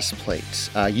breastplate.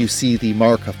 You see the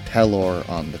mark of Pelor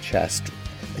on the chest.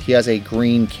 He has a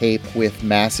green cape with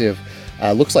massive,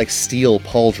 looks like steel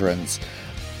pauldrons.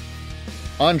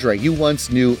 Andre, you once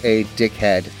knew a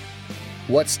dickhead.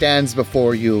 What stands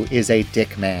before you is a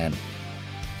dick man.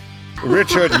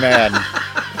 Richard Man.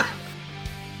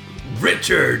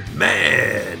 Richard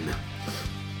Man.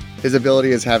 His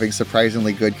ability is having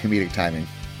surprisingly good comedic timing.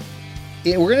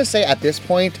 We're going to say at this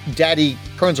point, Daddy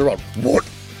turns around. What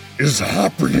is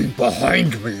happening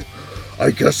behind me? I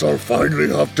guess I'll finally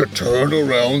have to turn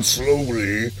around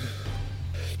slowly.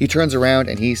 He turns around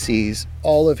and he sees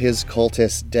all of his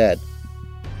cultists dead.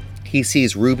 He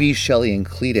sees Ruby, Shelley, and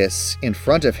Cletus in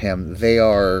front of him.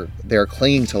 They're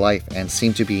clinging to life and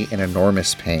seem to be in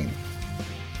enormous pain.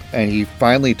 And he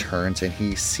finally turns and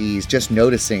he sees, just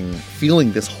noticing,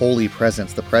 feeling this holy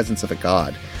presence, the presence of a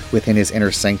god within his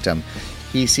inner sanctum.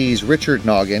 He sees Richard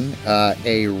Noggin,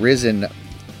 a risen,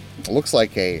 looks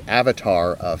like a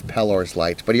avatar of Pelor's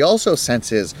light, but he also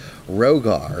senses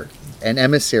Rogar, an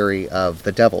emissary of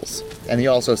the devils. And he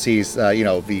also sees,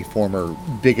 the former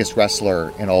biggest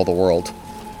wrestler in all the world.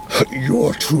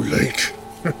 You're too late.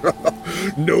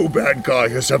 No bad guy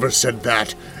has ever said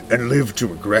that and lived to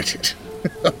regret it.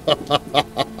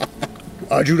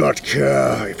 I do not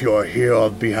care if you're here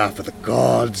on behalf of the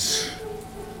gods,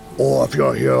 or if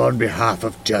you're here on behalf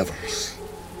of devils.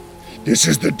 This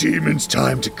is the demon's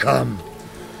time to come.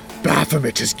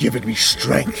 Baphomet has given me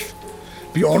strength,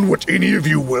 beyond what any of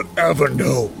you will ever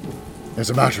know. As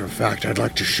a matter of fact, I'd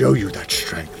like to show you that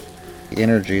strength. The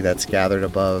energy that's gathered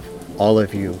above all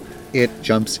of you, it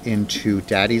jumps into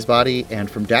Daddy's body, and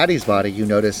from Daddy's body you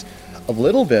notice a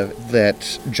little bit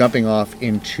that jumping off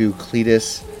into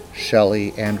Cletus,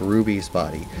 Shelley, and Ruby's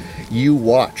body. You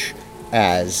watch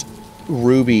as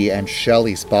Ruby and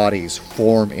Shelley's bodies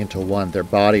form into one. Their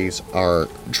bodies are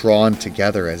drawn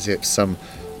together as if some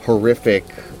horrific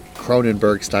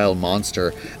Cronenberg-style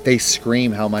monster. They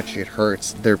scream how much it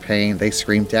hurts, their pain. They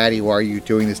scream, "Daddy, why are you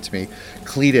doing this to me?"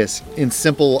 Cletus, in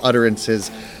simple utterances,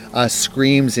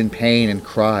 screams in pain and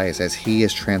cries as he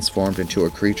is transformed into a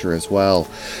creature as well.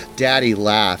 Daddy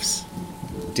laughs.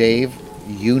 Dave,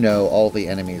 you know all the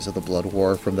enemies of the Blood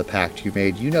War from the pact you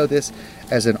made. You know this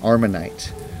as an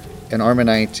Armonite. An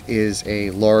Armonite is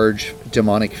a large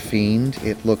demonic fiend.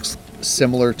 It looks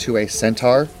similar to a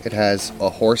centaur. It has a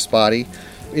horse body.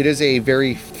 It is a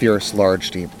very fierce,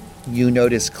 large demon. You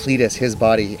notice Cletus, his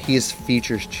body, his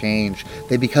features change.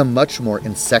 They become much more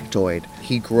insectoid.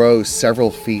 He grows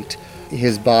several feet.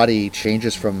 His body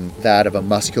changes from that of a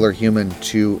muscular human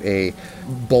to a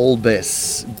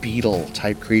bulbous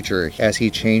beetle-type creature as he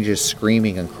changes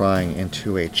screaming and crying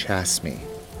into a chasme.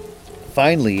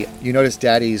 Finally, you notice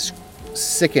Daddy's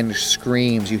sickened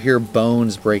screams. You hear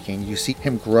bones breaking. You see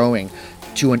him growing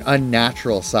to an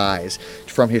unnatural size.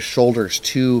 From his shoulders,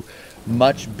 two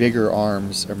much bigger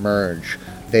arms emerge.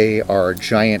 They are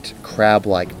giant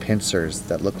crab-like pincers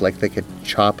that look like they could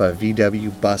chop a VW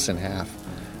bus in half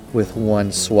with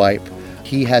one swipe.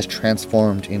 He has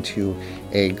transformed into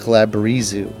a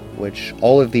Glabrizu, which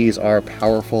all of these are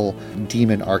powerful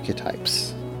demon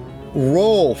archetypes.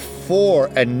 Roll for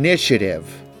initiative.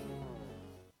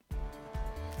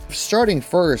 Starting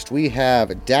first, we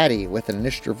have Daddy with an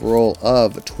initiative roll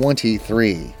of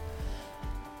 23.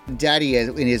 Daddy,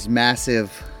 in his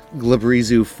massive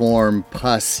Glabrizu form,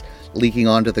 pus leaking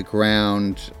onto the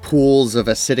ground, pools of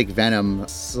acidic venom,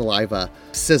 saliva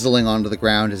sizzling onto the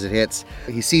ground as it hits.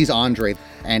 He sees Andre,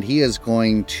 and he is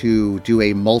going to do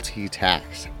a multi-attack.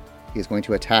 He is going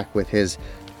to attack with his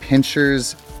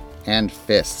pincers and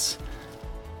fists.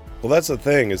 Well, that's the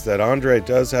thing, is that Andre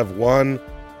does have one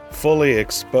fully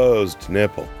exposed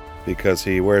nipple because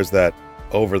he wears that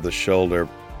over-the-shoulder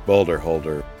boulder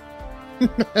holder.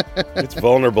 It's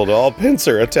vulnerable to all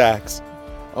pincer attacks.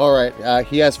 All right,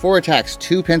 he has 4 attacks,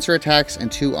 2 pincer attacks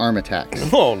and 2 arm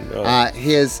attacks. Oh no!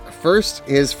 His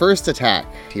first attack,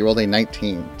 he rolled a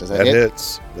 19. Does that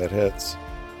hit? That hits.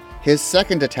 His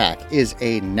second attack is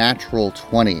a natural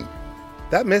 20.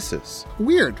 That misses.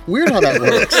 Weird how that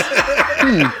works.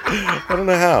 I don't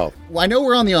know how. Well, I know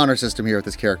we're on the honor system here with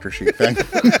this character sheet thing.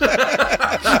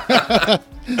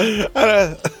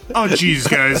 Oh, geez,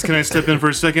 guys, can I step in for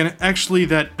a second? Actually,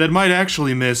 that might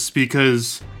actually miss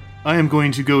because I am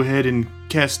going to go ahead and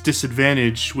cast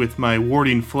disadvantage with my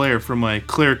warding flare from my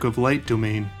Cleric of Light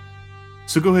domain.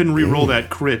 So go ahead and re-roll that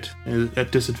crit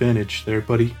at disadvantage there,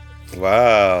 buddy.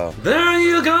 Wow. There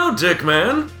you go, Dick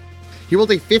Man. He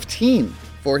rolled a 15.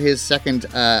 for his second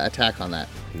attack on that.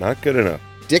 Not good enough.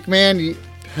 Dickman,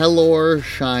 Pelor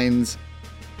shines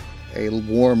a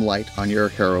warm light on your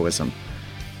heroism.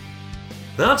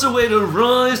 That's a way to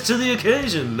rise to the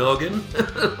occasion, Noggin.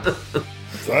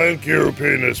 Thank you,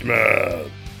 Penis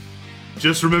Man.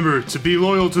 Just remember to be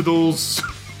loyal to those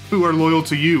who are loyal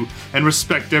to you and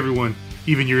respect everyone,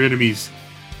 even your enemies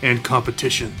and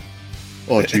competition.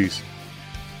 Oh, jeez.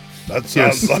 That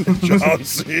sounds like John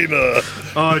Cena.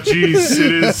 Oh, jeez,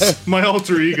 it is my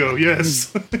alter ego,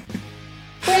 yes.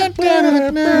 I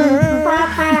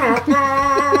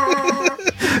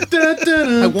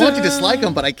want to dislike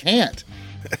him, but I can't.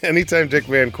 Anytime Dick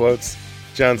Man quotes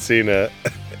John Cena,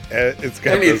 it's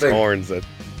got those Anything. horns that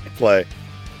play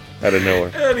out of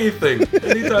nowhere. Anything.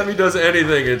 Anytime he does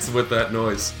anything, it's with that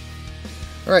noise.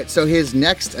 All right, so his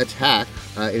next attack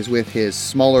is with his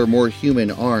smaller, more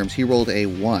human arms. He rolled a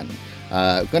 1.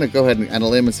 I'm going to go ahead and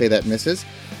limb and say that misses.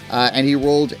 And he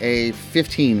rolled a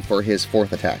 15 for his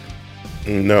fourth attack.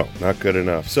 No, not good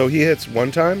enough. So he hits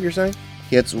one time, you're saying?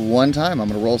 He hits 1 time. I'm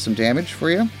going to roll some damage for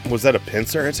you. Was that a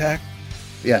pincer attack?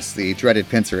 Yes, the dreaded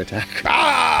pincer attack.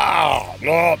 Ah,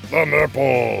 not the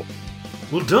nipple.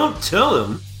 Well, don't tell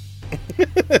him.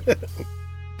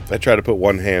 I try to put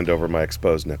one hand over my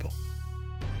exposed nipple.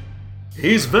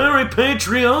 He's very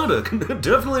patriotic.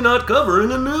 Definitely not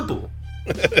covering a nipple.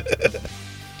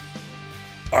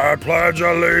 I pledge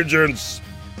allegiance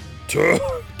to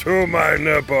my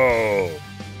nipple.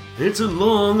 It's a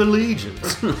long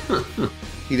allegiance.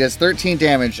 He does 13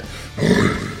 damage.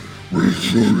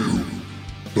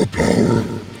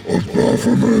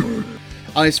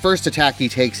 On his first attack, he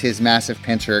takes his massive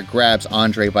pincher, grabs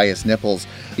Andre by his nipples.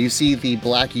 You see the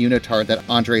black unitard that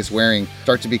Andre's wearing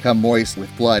start to become moist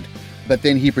with blood, but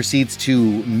then he proceeds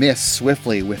to miss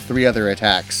swiftly with 3 other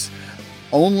attacks.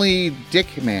 Only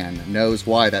Dickman knows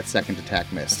why that second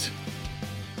attack missed.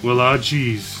 Well,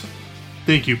 geez.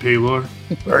 Thank you, Pelor.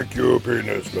 Thank you,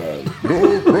 Penis Man.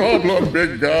 No problem,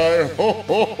 big guy. Ho,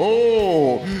 ho,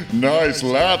 ho. Nice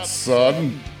lats,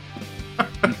 son.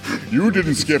 You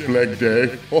didn't skip leg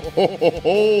day. Ho, ho, ho,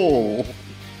 ho.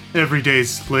 Every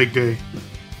day's leg day.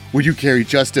 Will you carry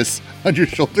justice on your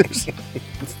shoulders?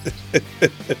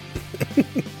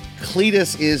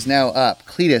 Cletus is now up.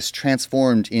 Cletus,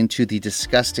 transformed into the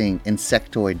disgusting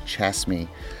insectoid Chasme,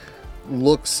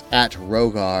 looks at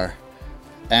Rogar,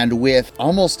 and with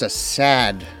almost a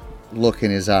sad look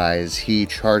in his eyes, he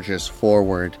charges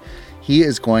forward. He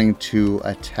is going to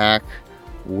attack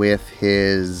with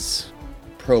his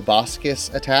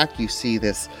proboscis attack. You see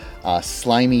this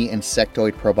slimy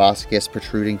insectoid proboscis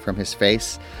protruding from his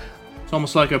face. It's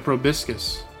almost like a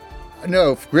proboscis.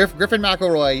 No, Griffin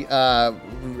McElroy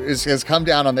has come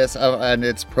down on this, and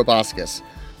it's proboscis.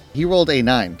 He rolled a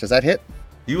 9. Does that hit?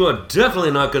 You are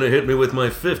definitely not going to hit me with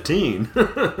my 15.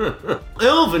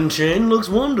 Elven chain looks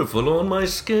wonderful on my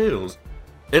scales.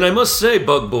 And I must say,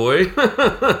 Bug Boy,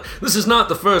 this is not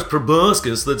the first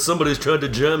proboscis that somebody's tried to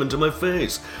jam into my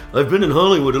face. I've been in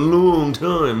Hollywood a long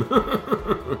time.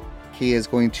 He is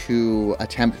going to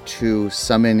attempt to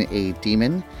summon a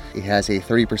demon. He has a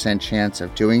 30% chance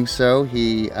of doing so.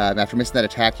 He, after missing that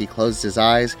attack, he closes his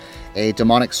eyes. A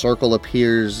demonic circle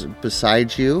appears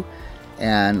beside you.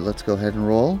 And let's go ahead and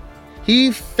roll.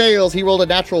 He fails. He rolled a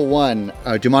natural 1.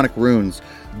 Demonic runes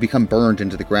become burned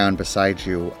into the ground beside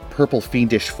you. Purple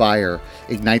fiendish fire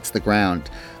ignites the ground.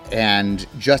 And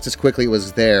just as quickly it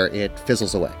was there, it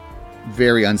fizzles away.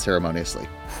 Very unceremoniously.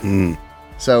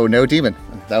 So no demon.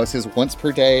 That was his once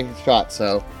per day shot,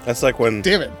 so... That's like when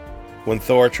Damn it. when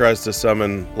Thor tries to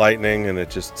summon lightning and it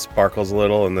just sparkles a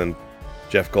little, and then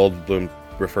Jeff Goldblum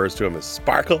refers to him as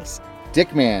Sparkles.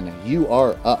 Dickman, you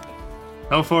are up.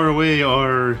 How far away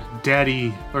are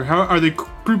Daddy, or how are they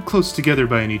grouped close together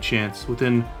by any chance?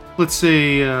 Within, let's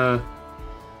say, a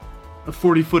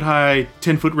 40-foot high,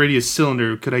 10-foot radius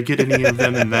cylinder. Could I get any of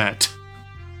them in that?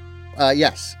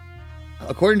 Yes.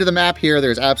 According to the map here,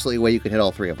 there's absolutely a way you can hit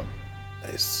all 3 of them.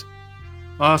 Nice.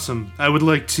 Awesome. I would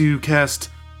like to cast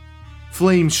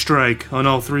Flame Strike on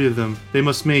all 3 of them. They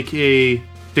must make a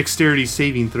dexterity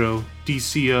saving throw,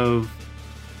 DC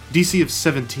of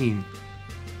 17.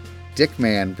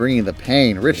 Dickman bringing the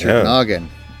pain. Richard Noggin,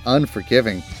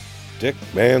 unforgiving. Dick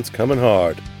Man's coming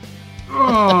hard.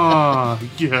 Ah,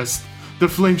 yes. The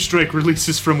Flame Strike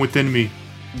releases from within me.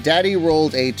 Daddy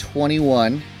rolled a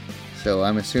 21, so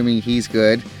I'm assuming he's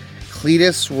good.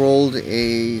 Cletus rolled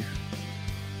a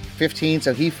 15,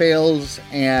 so he fails,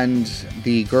 and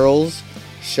the girls,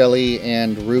 Shelly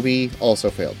and Ruby, also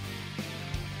failed.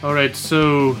 All right,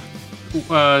 so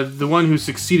the one who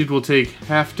succeeded will take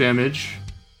half damage,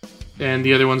 and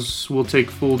the other ones will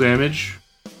take full damage.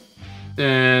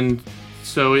 And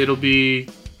So it'll be...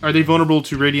 Are they vulnerable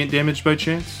to radiant damage by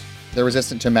chance? They're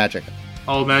resistant to magic.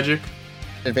 All magic?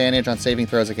 Advantage on saving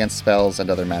throws against spells and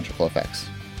other magical effects.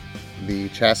 The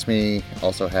Chasme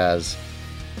also has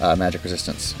magic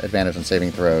resistance. Advantage on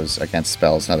saving throws against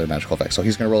spells and other magical effects. So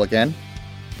he's going to roll again.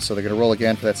 So they're going to roll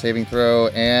again for that saving throw,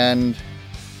 and...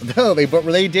 No,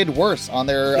 they did worse on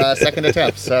their second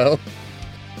attempt, so...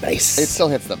 Nice. It still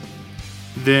hits them.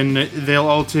 Then they'll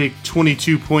all take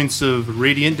 22 points of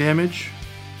radiant damage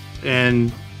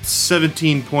and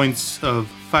 17 points of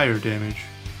fire damage.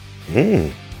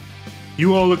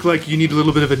 You all look like you need a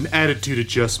little bit of an attitude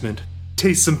adjustment.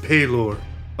 Taste some Paylor.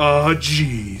 Ah,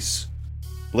 jeez.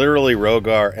 Literally,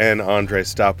 Rogar and Andre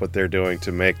stop what they're doing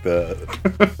to make the...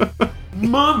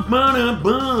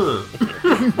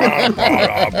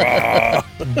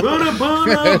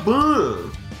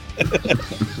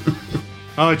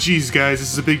 Oh, geez, guys,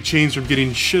 this is a big change from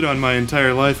getting shit on my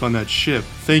entire life on that ship.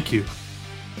 Thank you.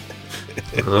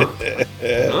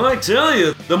 I tell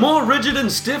you, the more rigid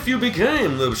and stiff you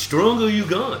became, the stronger you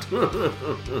got.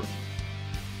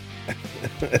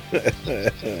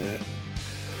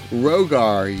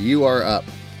 Rogar, you are up.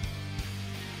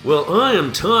 Well, I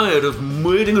am tired of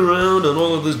waiting around on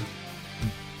all of this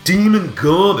demon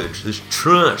garbage, this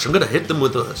trash. I'm gonna hit them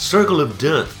with a circle of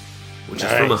death, which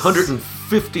is from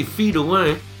 150 feet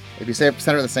away. If you center it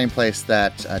in the same place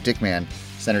that Dickman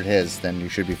centered his, then you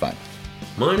should be fine.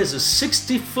 Mine is a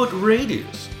 60-foot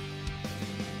radius.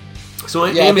 So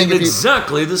I Yeah, aim I in think if you-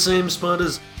 exactly the same spot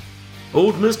as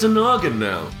old Mr. Noggin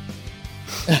now.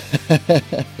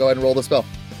 Go ahead and roll the spell.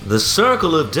 The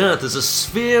Circle of Death is a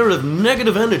sphere of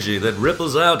negative energy that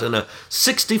ripples out in a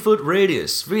 60-foot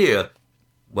radius. Sphere.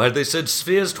 Why they said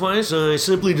spheres twice, I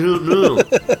simply don't know.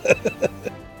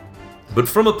 But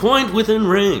from a point within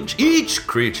range, each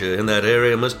creature in that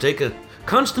area must take a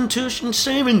Constitution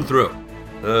saving throw.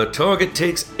 A target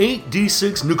takes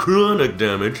 8d6 necrotic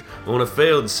damage on a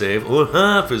failed save, or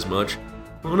half as much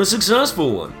on a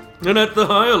successful one. And at the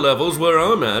higher levels where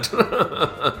I'm at,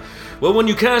 well, when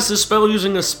you cast a spell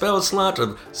using a spell slot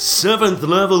of 7th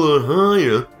level or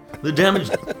higher, the damage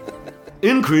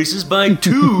increases by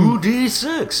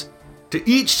 2d6 to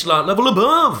each slot level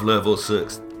above level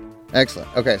 6. Excellent.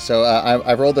 Okay, so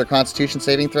I've rolled their Constitution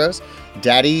saving throws.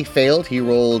 Daddy failed. He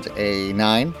rolled a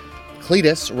 9.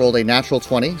 Cletus rolled a natural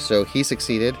 20, so he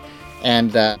succeeded.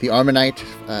 And the Armonite,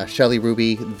 Shelly,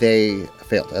 Ruby, they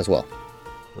failed as well.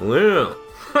 Well,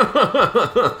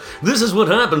 this is what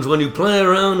happens when you play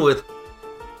around with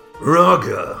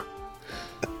Raga.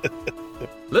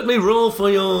 Let me roll for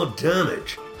your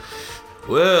damage.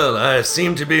 Well, I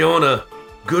seem to be on a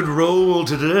good roll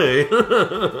today.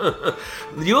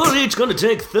 You're each going to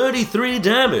take 33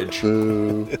 damage.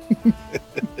 Boo.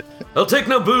 I'll take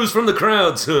no booze from the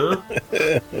crowd, sir.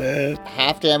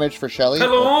 Half damage for Shelly.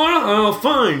 Hello, I'll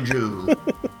find you.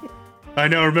 I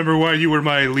now remember why you were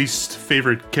my least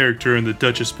favorite character in the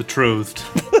Duchess Betrothed.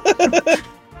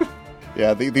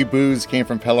 Yeah, the boos came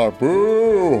from Pellar.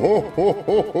 Boo! Ho, ho,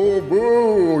 ho, ho,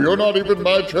 boo! You're not even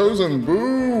my chosen.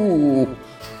 Boo!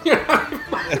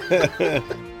 The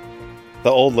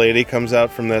old lady comes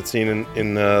out from that scene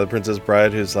in The Princess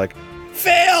Bride who's like,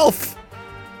 filth!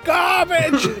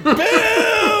 Garbage!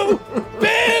 Boo!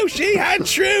 Boo! She had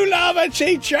true love and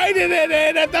she traded it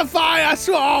in at the fire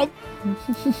swamp!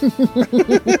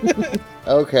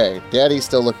 Okay, Daddy's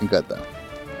still looking good, though.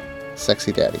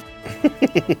 Sexy Daddy.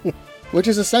 Which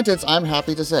is a sentence I'm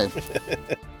happy to say.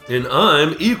 And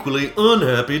I'm equally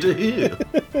unhappy to hear.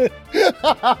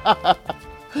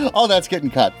 Oh, that's getting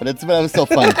cut, but it was still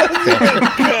fun.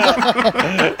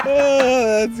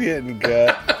 Oh, that's getting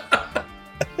cut.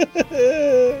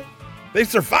 They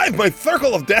survived my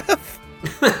circle of death?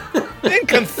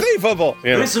 Inconceivable!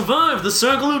 You know. They survived the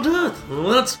Circle of Death. Well,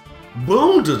 that's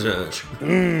bold to touch.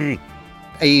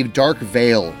 A dark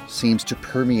veil seems to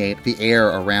permeate the air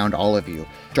around all of you.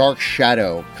 Dark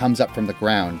shadow comes up from the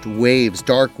ground. Waves,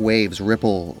 dark waves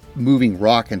ripple, moving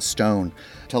rock and stone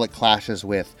until it clashes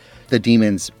with the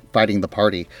demons fighting the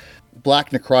party.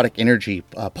 Black necrotic energy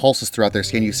pulses throughout their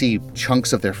skin. You see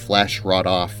chunks of their flesh rot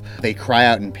off. They cry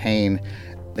out in pain.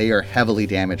 They are heavily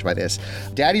damaged by this.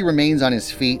 Daddy remains on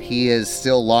his feet. He is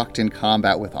still locked in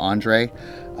combat with Andre.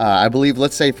 I believe,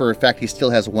 let's say for a fact, he still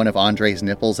has one of Andre's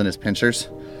nipples in his pincers.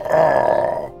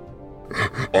 I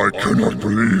cannot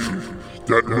believe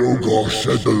that Rogar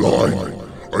said the line.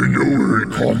 I know we're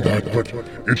in combat, but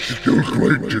it's still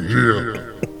great to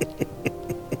hear.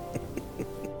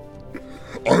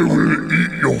 I will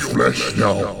eat your flesh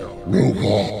now,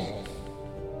 Rogar.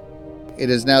 It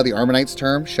is now the Armonite's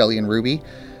turn, Shelly and Ruby.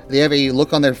 They have a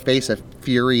look on their face of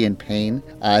fury and pain,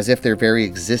 as if their very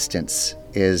existence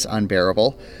is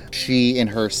unbearable. She, in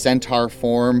her centaur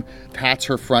form, pats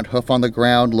her front hoof on the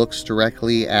ground, looks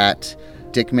directly at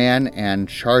Dickman, and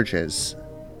charges.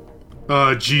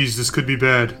 Geez, this could be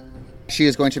bad. She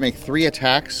is going to make 3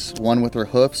 attacks, one with her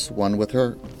hoofs, one with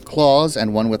her claws,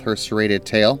 and one with her serrated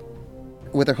tail.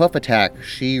 With her hoof attack,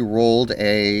 she rolled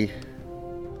a...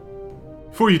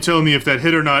 Before you tell me if that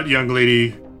hit or not, young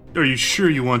lady, are you sure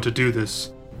you want to do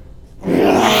this?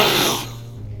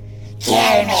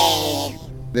 Kill me!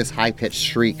 This high-pitched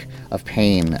shriek of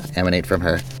pain emanate from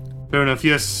her. Fair enough,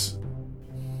 yes.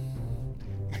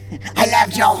 I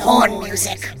love your horn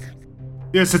music.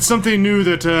 Yes, it's something new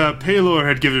that Palor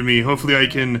had given me. Hopefully I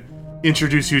can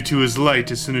introduce you to his light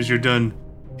as soon as you're done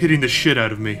hitting the shit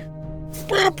out of me.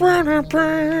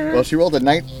 Well, she rolled a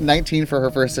 19 for her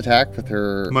first attack with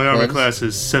her... My armor hooves. class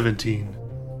is 17.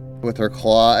 With her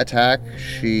claw attack,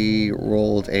 she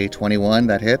rolled a 21.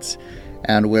 That hits.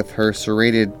 And with her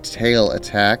serrated tail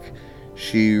attack,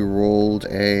 she rolled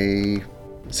a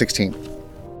 16.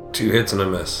 2 hits and a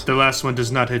miss. The last one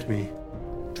does not hit me.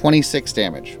 26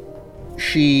 damage.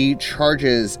 She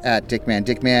charges at Dickman.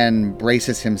 Dickman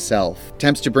braces himself,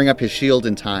 attempts to bring up his shield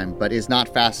in time, but is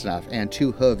not fast enough, and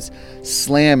 2 hooves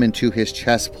slam into his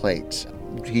chest plate.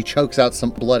 He chokes out some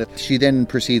blood. She then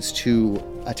proceeds to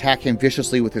attack him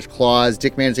viciously with his claws.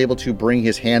 Dickman is able to bring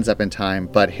his hands up in time,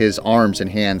 but his arms and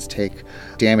hands take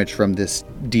damage from this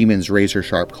demon's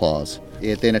razor-sharp claws.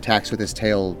 It then attacks with his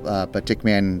tail, but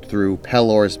Dickman, through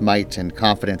Pelor's might and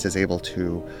confidence, is able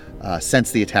to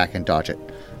sense the attack and dodge it.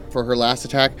 For her last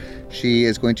attack, she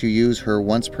is going to use her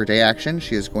once per day action.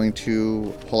 She is going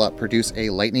to produce a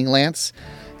lightning lance.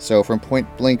 So from point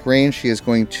blank range, she is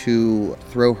going to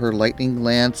throw her lightning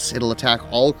lance. It'll attack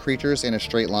all creatures in a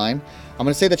straight line. I'm going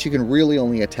to say that you can really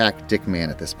only attack Dickman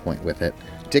at this point with it.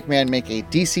 Dickman, make a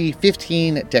DC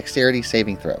 15 dexterity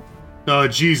saving throw.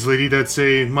 Geez, lady, that's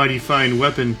a mighty fine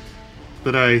weapon.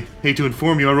 But I hate to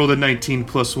inform you, I rolled a 19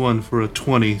 plus 1 for a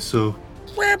 20, so...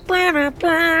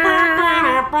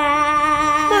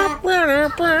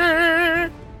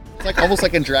 It's like almost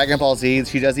like in Dragon Ball Z,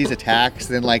 she does these attacks,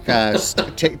 then like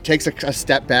takes a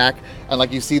step back, and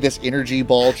like you see this energy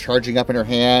ball charging up in her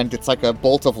hand. It's like a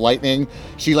bolt of lightning.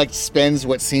 She like spends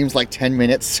what seems like 10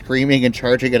 minutes screaming and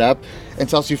charging it up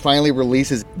until she finally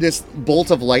releases. This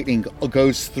bolt of lightning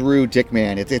goes through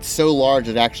Dickman. It's so large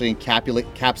it actually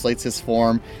encapsulates his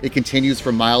form. It continues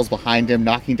for miles behind him,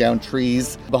 knocking down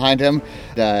trees behind him.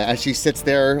 As she sits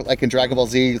there, like in Dragon Ball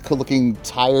Z, looking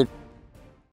tired.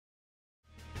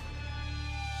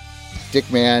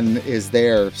 Dickman is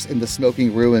there in the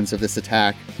smoking ruins of this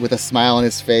attack with a smile on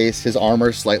his face, his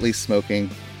armor slightly smoking,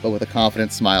 but with a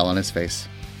confident smile on his face.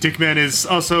 Dickman is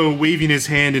also waving his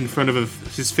hand in front of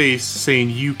his face, saying,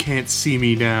 "You can't see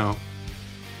me now."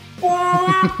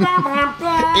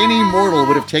 Any mortal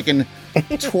would have taken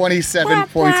 27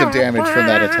 points of damage from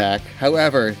that attack.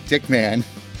 However, Dickman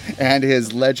and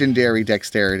his legendary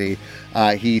dexterity,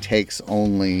 he takes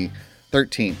only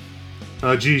 13.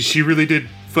 Geez, she really did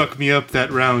fuck me up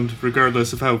that round,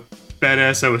 regardless of how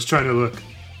badass I was trying to look.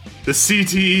 The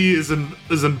CTE is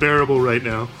unbearable right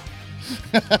now.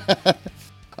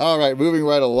 All right, moving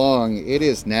right along. It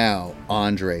is now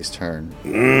Andre's turn.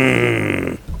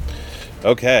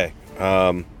 Okay.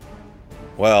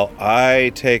 Well,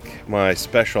 I take my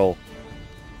special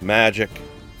magic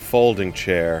folding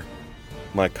chair,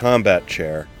 my combat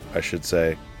chair, I should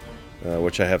say,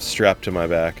 which I have strapped to my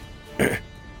back.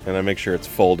 And I make sure it's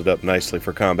folded up nicely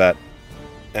for combat.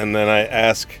 And then I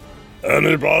ask,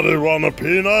 Anybody want a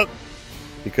peanut?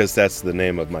 because that's the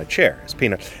name of my chair, is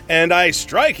Peanut. And I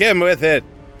strike him with it.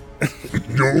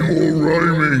 No more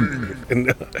rhyming.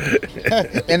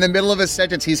 In the middle of his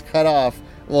sentence, he's cut off.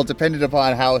 Well, dependent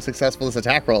upon how successful this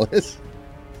attack roll is.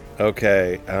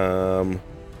 Okay,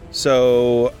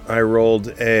 so I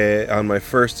rolled on my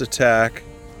first attack,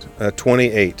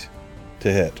 28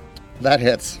 to hit. That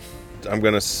hits. I'm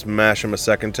gonna smash him a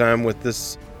second time with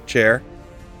this chair.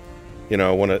 You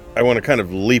know, I want to kind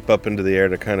of leap up into the air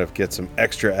to kind of get some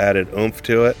extra added oomph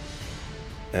to it.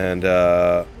 And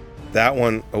that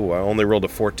one, I only rolled a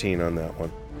 14 on that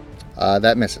one.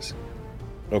 That misses.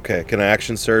 Okay, can I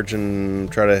action surge and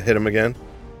try to hit him again?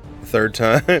 Third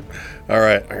time? All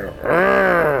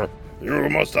right. You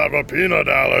must have a peanut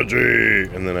allergy.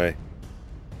 And then I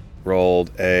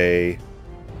rolled a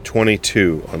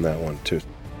 22 on that one, too.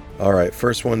 All right,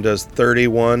 first one does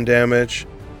 31 damage.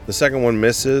 The second one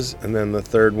misses, and then the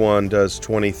third one does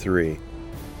 23.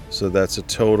 So that's a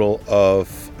total of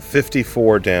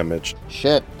 54 damage.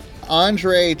 Shit.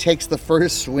 Andre takes the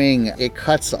first swing. It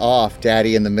cuts off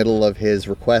Daddy in the middle of his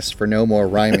request for no more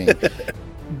rhyming.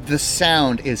 The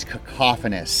sound is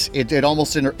cacophonous. It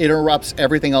almost interrupts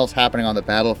everything else happening on the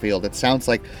battlefield. It sounds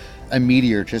like a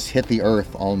meteor just hit the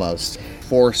earth almost.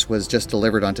 Force was just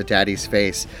delivered onto Daddy's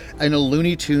face. In a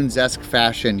Looney Tunes-esque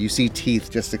fashion, you see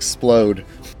teeth just explode.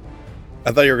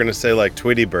 I thought you were going to say like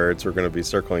Tweety birds were going to be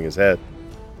circling his head.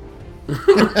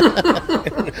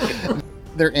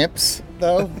 They're imps,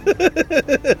 though.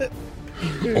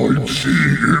 I'm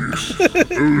seeing imps.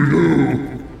 Oh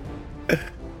no.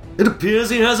 It appears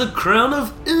he has a crown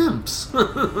of imps.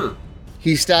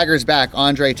 He staggers back.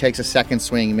 Andre takes a second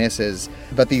swing, misses,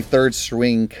 but the third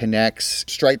swing connects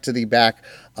straight to the back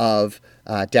of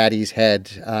Daddy's head.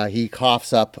 He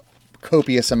coughs up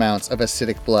copious amounts of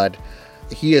acidic blood.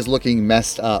 He is looking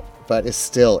messed up, but is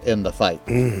still in the fight.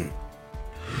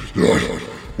 That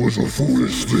was a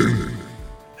foolish thing.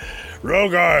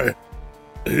 Rogar,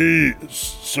 he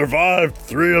survived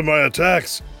 3 of my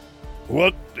attacks.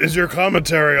 What is your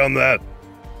commentary on that?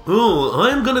 Oh,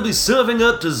 I'm gonna be serving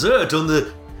up dessert on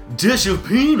the dish of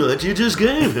peanut you just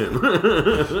gave him.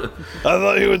 I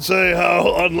thought you would say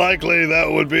how unlikely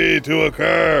that would be to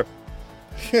occur.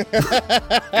 in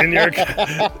your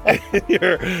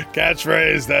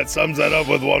catchphrase that sums that up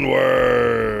with one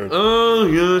word. Oh,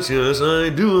 yes, I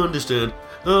do understand.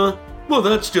 Well,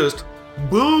 that's just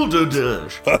Boulder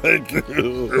Dash. Thank you.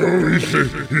 Oh, he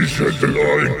said the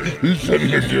line. He said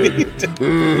it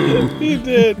again. He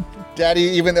did. Daddy,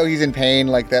 even though he's in pain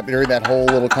like that during that whole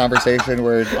little conversation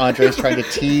where Andre's trying to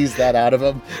tease that out of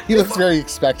him, he looks very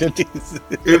expectant.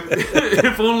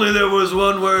 If only there was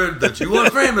one word that you are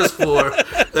famous for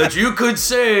that you could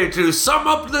say to sum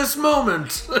up this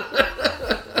moment. Say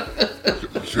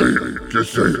it.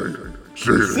 Just say it.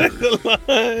 Say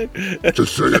it.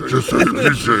 Just say it. Just say it.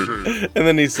 Please say it. And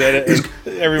then he said it, and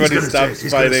everybody stops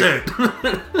fighting.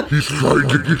 He's trying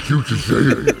to get you to say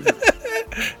it.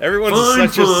 Everyone's Fine,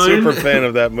 such a fine. super fan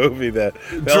of that movie that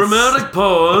they'll Dramatic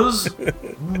pause.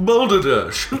 Boulder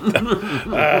Dash.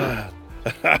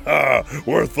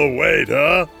 Worth the wait,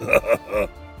 huh?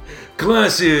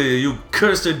 Classy, you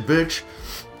cursed bitch.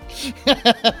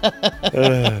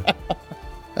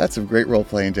 That's some great role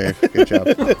playing, Dave. Good job.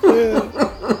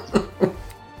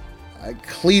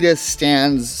 Cletus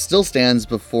still stands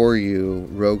before you,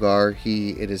 Rogar.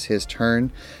 It is his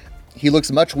turn. He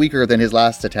looks much weaker than his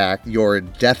last attack. Your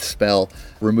death spell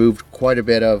removed quite a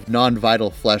bit of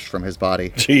non-vital flesh from his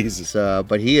body. Jesus.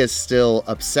 But he is still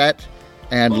upset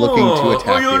and looking to attack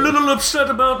Are you a you. little upset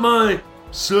about my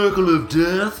circle of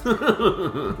death?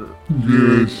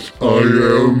 Yes, I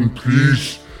am.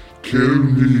 Please kill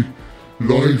me.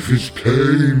 Life is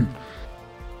pain.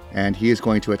 And he is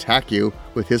going to attack you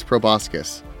with his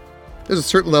proboscis. There's a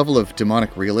certain level of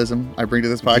demonic realism I bring to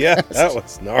this podcast. Yeah, that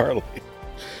was gnarly.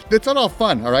 It's not all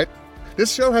fun, all right?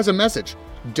 This show has a message.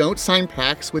 Don't sign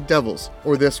pacts with devils,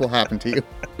 or this will happen to you.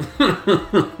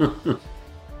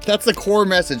 That's the core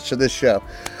message to this show.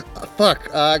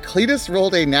 Cletus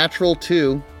rolled a natural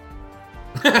 2.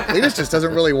 Cletus just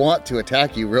doesn't really want to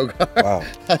attack you, Rogar. Wow.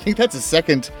 I think that's a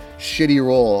second shitty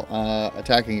roll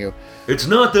attacking you. It's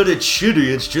not that it's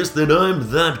shitty, it's just that I'm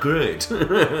that great.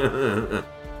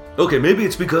 Okay, maybe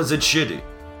it's because it's shitty.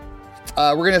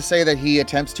 We're going to say that he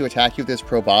attempts to attack you with his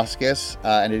proboscis,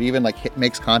 and it even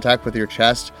makes contact with your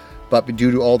chest, but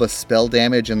due to all the spell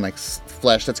damage and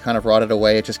flesh that's kind of rotted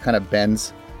away, it just kind of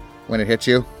bends when it hits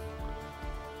you.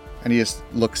 And he just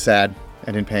looks sad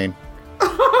and in pain.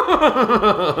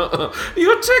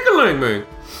 You're tickling me.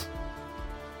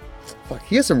 Fuck,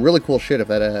 he has some really cool shit if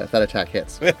that attack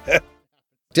hits.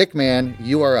 Dickman,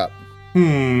 you are up.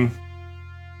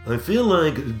 I feel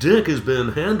like Dick has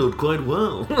been handled quite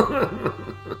well.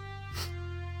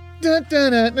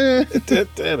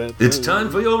 It's time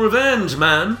for your revenge,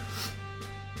 man.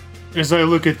 As I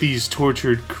look at these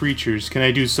tortured creatures, can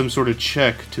I do some sort of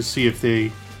check to see if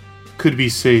they could be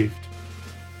saved?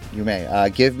 You may.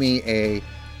 Give me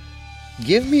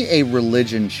a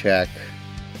religion check.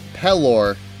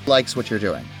 Pelor likes what you're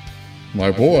doing.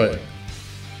 My boy,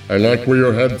 I like where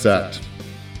your head's at.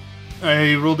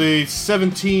 I rolled a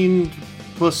 17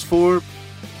 plus 4.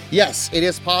 Yes, it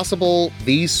is possible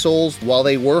these souls, while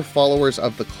they were followers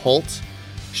of the cult,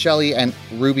 Shelley and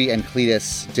Ruby and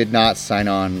Cletus did not sign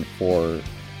on for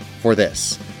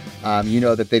this. You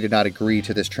know that they did not agree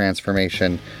to this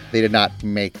transformation. They did not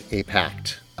make a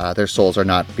pact. Their souls are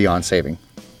not beyond saving.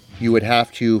 You would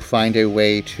have to find a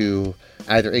way to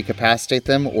either incapacitate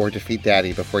them or defeat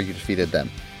Daddy before you defeated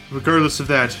them. Regardless of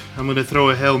that, I'm going to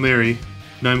throw a Hail Mary,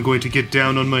 and I'm going to get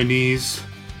down on my knees,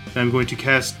 and I'm going to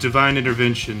cast Divine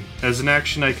Intervention. As an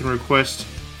action, I can request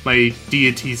my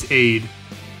deity's aid,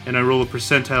 and I roll a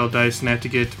percentile dice and I have to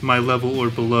get my level or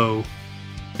below.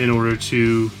 in order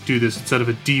to do this. Instead of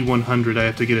a D100, I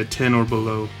have to get a 10 or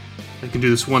below. I can do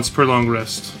this once per long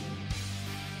rest.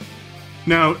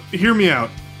 Now, hear me out.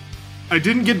 I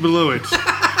didn't get below it,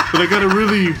 but I got a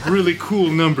really, really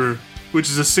cool number, which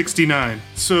is a 69.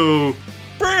 So...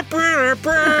 The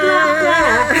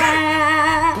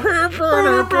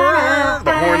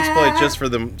horns play just for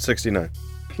the 69.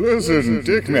 Listen,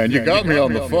 Dickman, you got me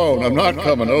on the phone. I'm not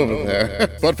coming over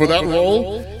there. But for that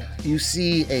roll, You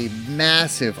see a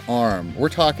massive arm. We're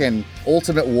talking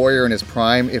Ultimate Warrior in his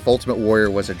prime, if Ultimate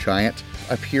Warrior was a giant,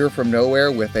 appear from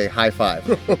nowhere with a high five.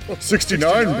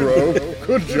 69, bro.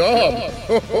 Good job.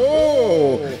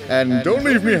 And don't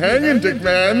leave me hanging,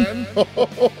 Dickman.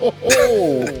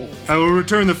 I will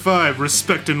return the 5.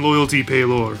 Respect and loyalty,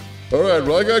 Paylor. All right,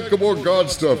 well, I got more God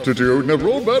stuff to do. Now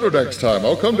roll better next time.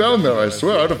 I'll come down there, I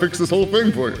swear, to fix this whole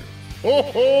thing for you.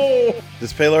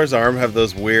 Does Paylor's arm have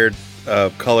those weird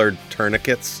colored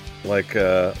tourniquets like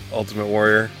Ultimate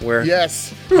Warrior wear?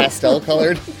 Yes, pastel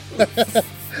colored.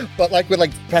 But like with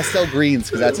like pastel greens,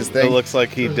 because that's his thing. It looks like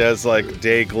he does like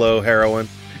day glow heroin.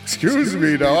 Excuse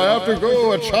me, now I have to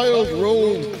go. A child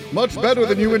rolled much better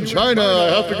than you in China.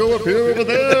 I have to go up here over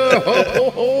there.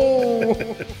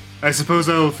 I suppose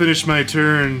I'll finish my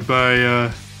turn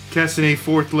by casting a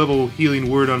 4th level healing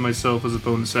word on myself as a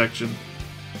bonus action.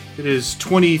 It is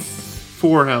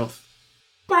 24 health.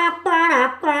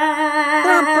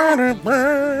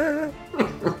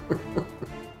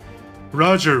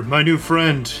 Roger, my new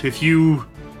friend, if you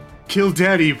kill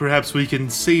Daddy, perhaps we can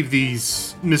save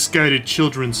these misguided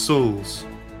children's souls.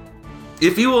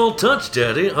 If you all touch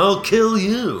Daddy, I'll kill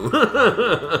you.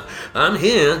 I'm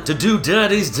here to do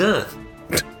Daddy's death.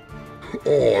 Oh,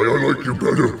 I liked you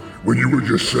better when you were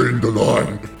just saying the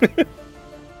line.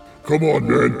 Come on,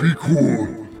 man, be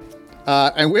cool.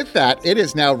 And with that, it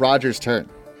is now Roger's turn.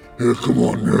 Yeah, come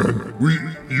on, man.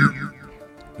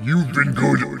 You've been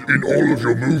good in all of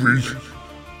your movies.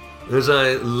 As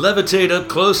I levitate up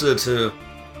closer to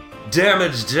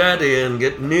damage Daddy and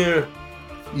get near.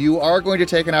 You are going to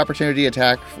take an opportunity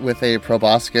attack with a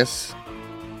proboscis.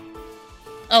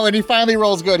 Oh, and he finally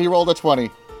rolls good. He rolled a 20.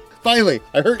 Finally,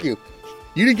 I hurt you.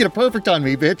 You didn't get a perfect on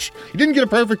me, bitch. You didn't get a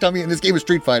perfect on me in this game of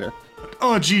Street Fighter.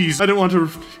 Oh, geez, I don't want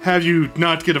to have you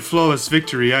not get a flawless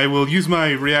victory. I will use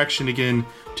my reaction again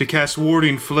to cast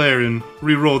Warding Flare and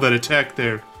re-roll that attack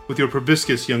there with your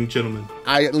proboscis, young gentleman.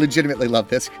 I legitimately love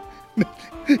this.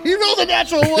 He rolled a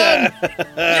natural 1!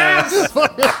 Yes!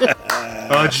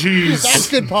 Oh, geez. That's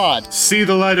good pod. See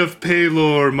the light of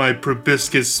Paylor, my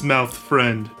proboscis mouth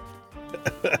friend.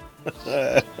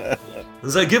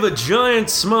 As I give a giant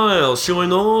smile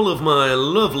showing all of my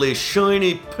lovely,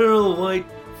 shiny, pearl-white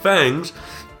fangs,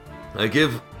 I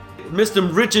give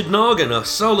Mr. Richard Noggin a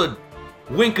solid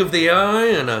wink of the eye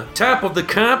and a tap of the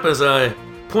cap as I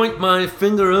point my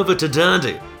finger over to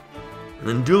Daddy.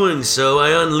 In doing so,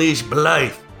 I unleash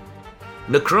Blythe.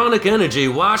 Necrotic energy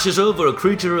washes over a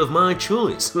creature of my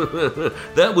choice.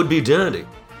 That would be Daddy,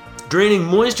 draining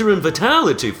moisture and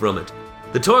vitality from it.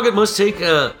 The target must take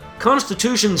a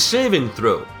Constitution saving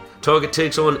throw. Target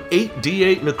takes on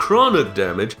 8d8 necrotic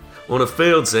damage on a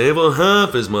failed save or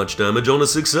half as much damage on a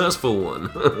successful one.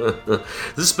 The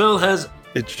spell has...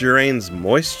 It drains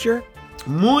moisture?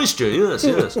 Moisture, yes.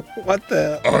 What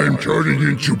the... I'm turning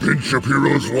into Ben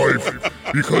Shapiro's wife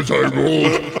because I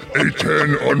rolled a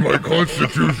 10 on my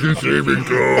Constitution saving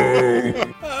throw.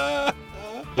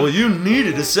 Well, you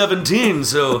needed a 17,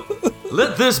 so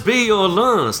let this be your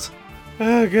last.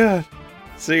 Oh, God.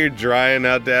 So you're drying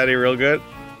out Daddy real good?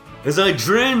 As I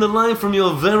drain the life from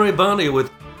your very body with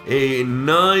a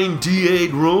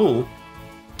 9d8 roll,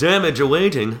 damage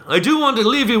awaiting, I do want to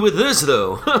leave you with this,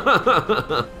 though.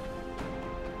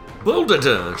 Boulder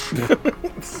Dash.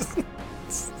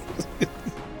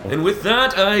 And with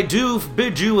that, I do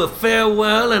bid you a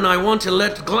farewell, and I want to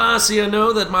let Glacia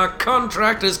know that my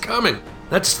contract is coming.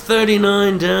 That's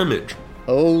 39 damage.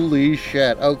 Holy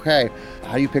shit. Okay.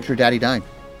 How do you picture Daddy dying?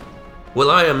 Well,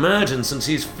 I imagine since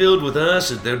he's filled with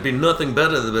acid, there'd be nothing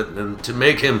better than to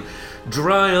make him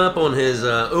dry up on his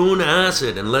own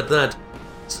acid and let that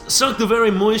suck the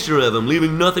very moisture of him,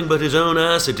 leaving nothing but his own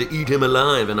acid to eat him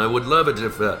alive. And I would love it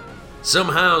if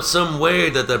somehow, some way,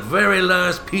 that the very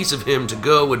last piece of him to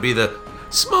go would be the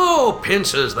small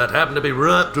pincers that happen to be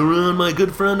wrapped around my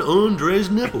good friend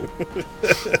Andre's nipple.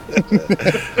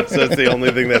 So it's the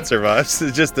only thing that survives?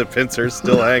 It's just the pincers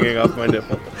still hanging off my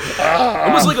nipple.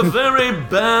 Almost like a very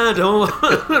bad,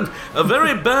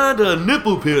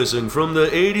 nipple piercing from the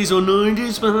 80s or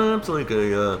 90s, perhaps, like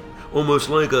almost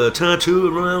like a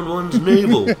tattoo around one's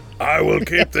navel. I will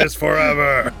keep this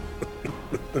forever.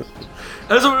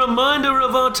 As a reminder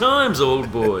of our times,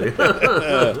 old boy.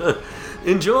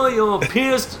 Enjoy your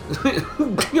pierced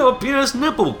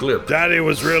nipple clip. Daddy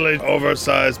was really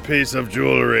oversized piece of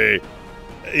jewelry.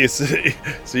 You see,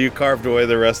 so you carved away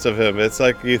the rest of him. It's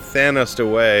like you Thanos'd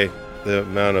away the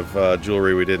amount of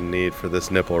jewelry we didn't need for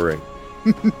this nipple ring.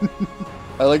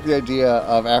 I like the idea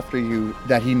of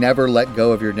that he never let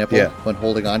go of your nipple when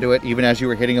holding onto it, even as you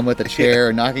were hitting him with a chair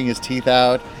and knocking his teeth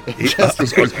out.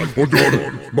 Hold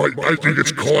on. I think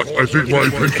it's caught. I think my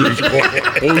pinky is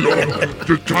caught. Hold on.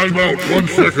 Just time out 1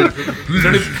 second.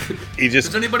 Please.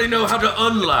 Does anybody know how to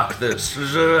unlock this?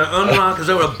 Is there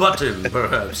a button,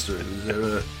 perhaps?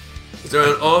 Is there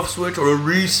an off switch or a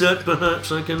reset,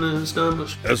 perhaps, I can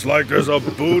establish? It's like there's a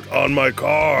boot on my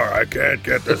car. I can't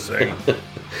get this thing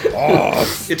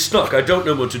off. It's stuck. I don't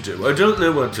know what to do.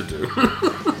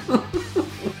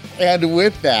 And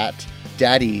with that,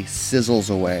 Daddy sizzles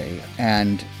away.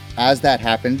 And as that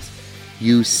happens,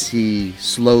 you see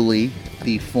slowly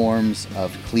the forms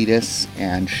of Cletus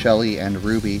and Shelley and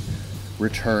Ruby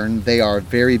return. They are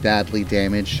very badly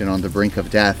damaged and on the brink of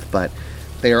death, but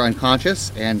they are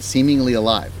unconscious and seemingly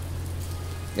alive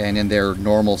and in their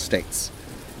normal states.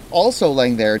 Also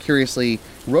laying there, curiously,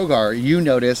 Rogar, you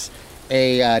notice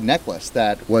a necklace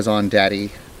that was on Daddy.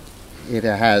 It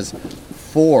has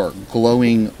 4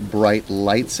 glowing bright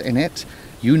lights in it.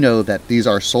 You know that these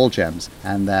are soul gems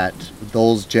and that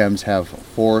those gems have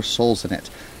 4 souls in it.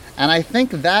 And I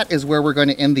think that is where we're going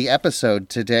to end the episode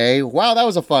today. Wow, that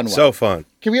was a fun one. So fun.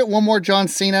 Can we get one more John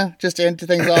Cena just to end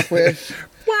things off with?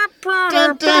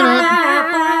 Dun, dun, dun.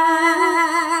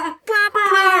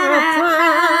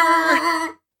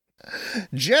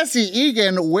 Jesse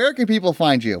Egan, where can people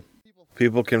find you?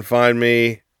 People can find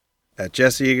me at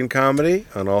Jesse Egan Comedy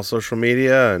on all social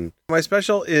media. And my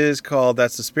special is called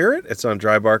That's the Spirit. It's on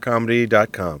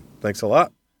drybarcomedy.com. Thanks a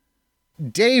lot.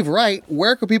 Dave Wright,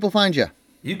 where can people find you?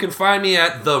 You can find me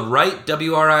at The Wright,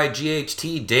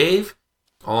 WRIGHT Dave,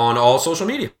 on all social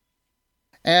media.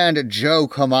 And Joe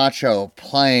Camacho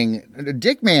playing...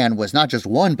 Dickman was not just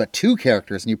 1, but 2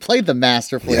 characters, and you played them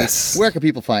masterfully. Yes. Where can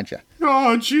people find you?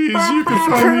 Oh, jeez, you can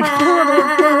find me...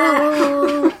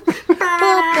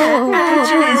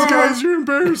 Jeez, guys, you're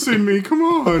embarrassing me. Come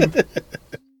on.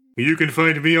 You can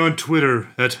find me on Twitter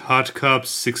at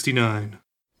HotCops69.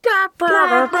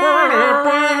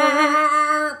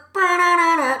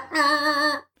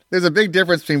 There's a big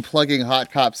difference between plugging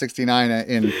Hot Cop 69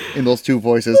 in those 2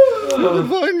 voices.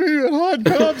 Find me at Hot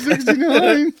Cop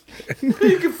 69.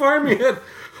 You can find me at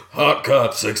Hot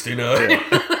Cop 69.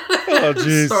 Oh,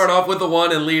 jeez. Start off with the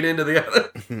one and lead into the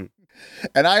other.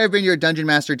 And I have been your Dungeon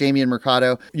Master, Damian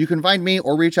Mercado. You can find me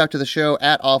or reach out to the show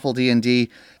at Awful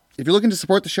D&D. If you're looking to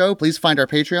support the show, please find our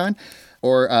Patreon.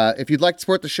 Or if you'd like to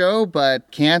support the show but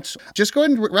can't, just go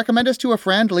ahead and recommend us to a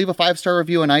friend, leave a 5-star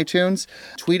review on iTunes,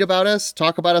 tweet about us,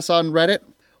 talk about us on Reddit.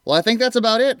 Well, I think that's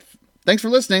about it. Thanks for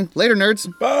listening. Later, nerds.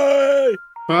 Bye.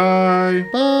 Bye.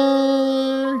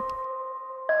 Bye.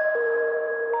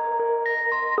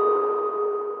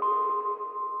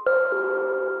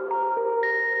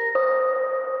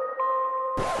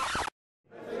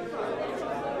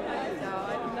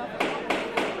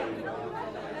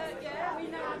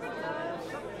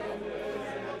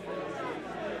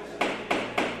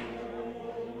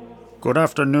 Good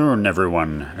afternoon,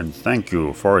 everyone, and thank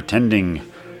you for attending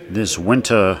this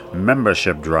winter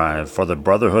membership drive for the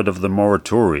Brotherhood of the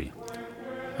Morituri.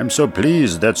 I'm so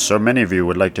pleased that so many of you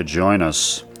would like to join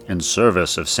us in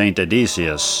service of Saint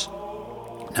Odysseus.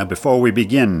 Now, before we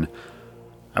begin,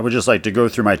 I would just like to go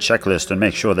through my checklist and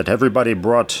make sure that everybody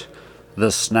brought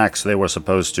the snacks they were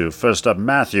supposed to. First up,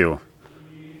 Matthew,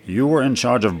 you were in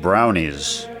charge of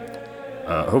brownies.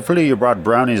 Hopefully you brought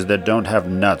brownies that don't have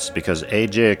nuts, because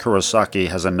AJ Kurosaki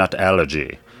has a nut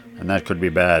allergy, and that could be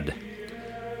bad.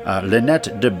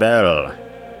 Lynette DeBelle,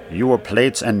 you were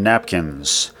plates and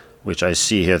napkins, which I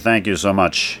see here. Thank you so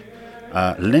much.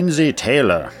 Lindsay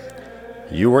Taylor,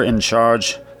 you were in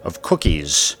charge of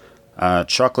cookies.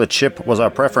 Chocolate chip was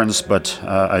our preference, but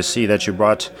I see that you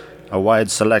brought a wide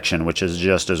selection, which is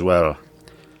just as well.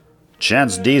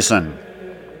 Chance Deason,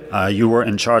 you were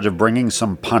in charge of bringing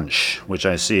some punch, which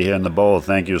I see here in the bowl.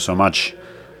 Thank you so much.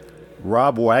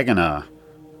 Rob Wagoner,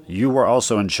 you were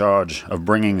also in charge of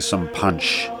bringing some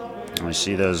punch. I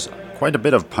see there's quite a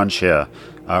bit of punch here.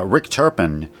 Rick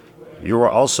Turpin, you were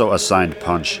also assigned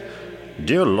punch.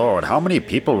 Dear Lord, how many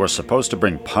people were supposed to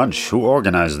bring punch? Who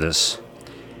organized this?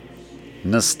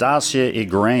 Nastasia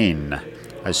Igrain,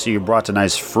 I see you brought a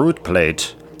nice fruit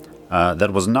plate.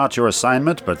 That was not your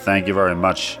assignment, but thank you very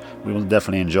much. We will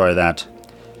definitely enjoy that.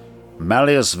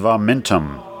 Malleus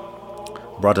Varmintum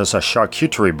brought us a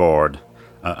charcuterie board.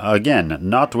 Again,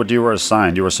 not what you were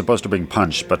assigned. You were supposed to bring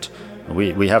punch, but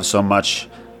we have so much.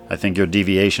 I think your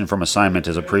deviation from assignment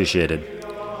is appreciated.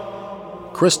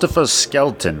 Christopher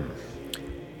Skelton,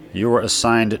 you were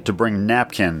assigned to bring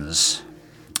napkins.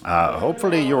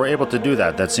 Hopefully you were able to do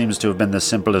that. That seems to have been the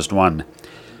simplest one.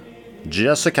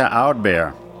 Jessica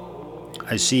Outbear,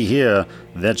 I see here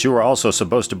that you were also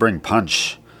supposed to bring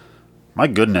punch. My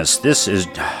goodness, this is...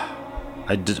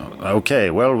 Okay,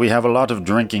 well, we have a lot of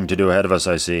drinking to do ahead of us,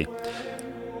 I see.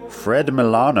 Fred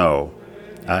Milano,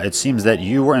 it seems that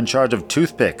you were in charge of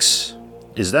toothpicks.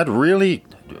 Is that really...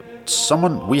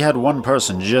 someone... We had one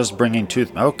person just bringing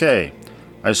Okay,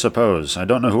 I suppose. I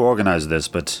don't know who organized this,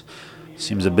 but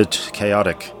seems a bit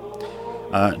chaotic.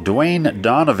 Dwayne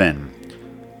Donovan,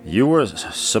 you were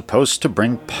supposed to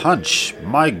bring punch.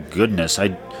 My goodness,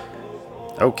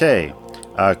 Okay.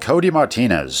 Cody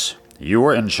Martinez, you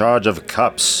were in charge of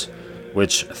cups,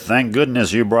 which thank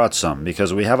goodness you brought some,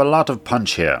 because we have a lot of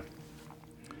punch here.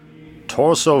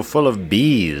 Torso full of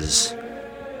bees,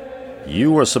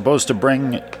 you were supposed to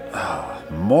bring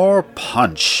more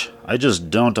punch. I just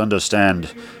don't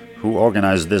understand who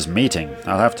organized this meeting.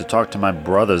 I'll have to talk to my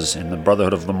brothers in the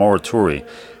Brotherhood of the Morituri.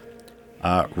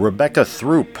 Rebecca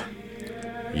Throop,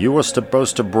 you were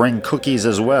supposed to bring cookies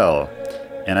as well,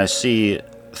 and I see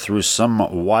through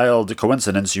some wild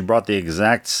coincidence you brought the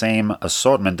exact same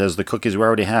assortment as the cookies we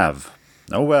already have.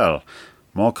 Oh well,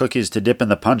 more cookies to dip in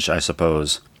the punch, I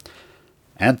suppose.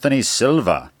 Anthony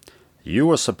Silva, you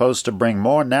were supposed to bring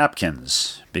more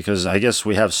napkins, because I guess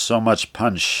we have so much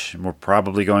punch, we're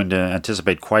probably going to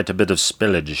anticipate quite a bit of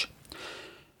spillage.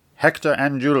 Hector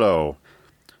Angulo,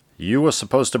 you were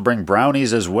supposed to bring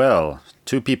brownies as well.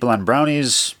 2 people on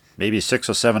brownies, maybe 6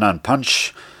 or 7 on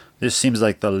punch. This seems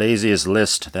like the laziest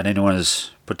list that anyone has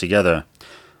put together.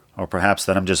 Or perhaps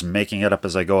that I'm just making it up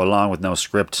as I go along with no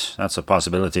script. That's a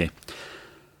possibility.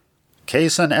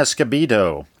 Kaysen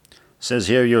Escobedo says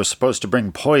here you're supposed to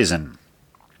bring poison.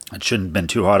 It shouldn't have been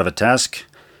too hard of a task.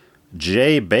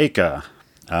 Jay Baker,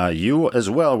 you as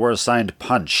well were assigned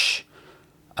punch.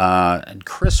 And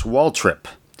Chris Waltrip,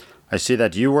 I see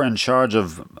that you were in charge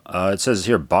of, it says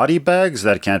here, body bags?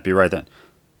 That can't be right then.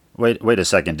 Wait a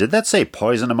second. Did that say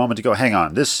poison a moment ago? Hang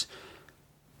on.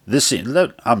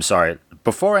 I'm sorry.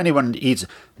 Before anyone eats,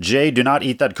 Jay, do not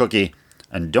eat that cookie.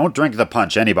 And don't drink the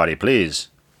punch, anybody, please.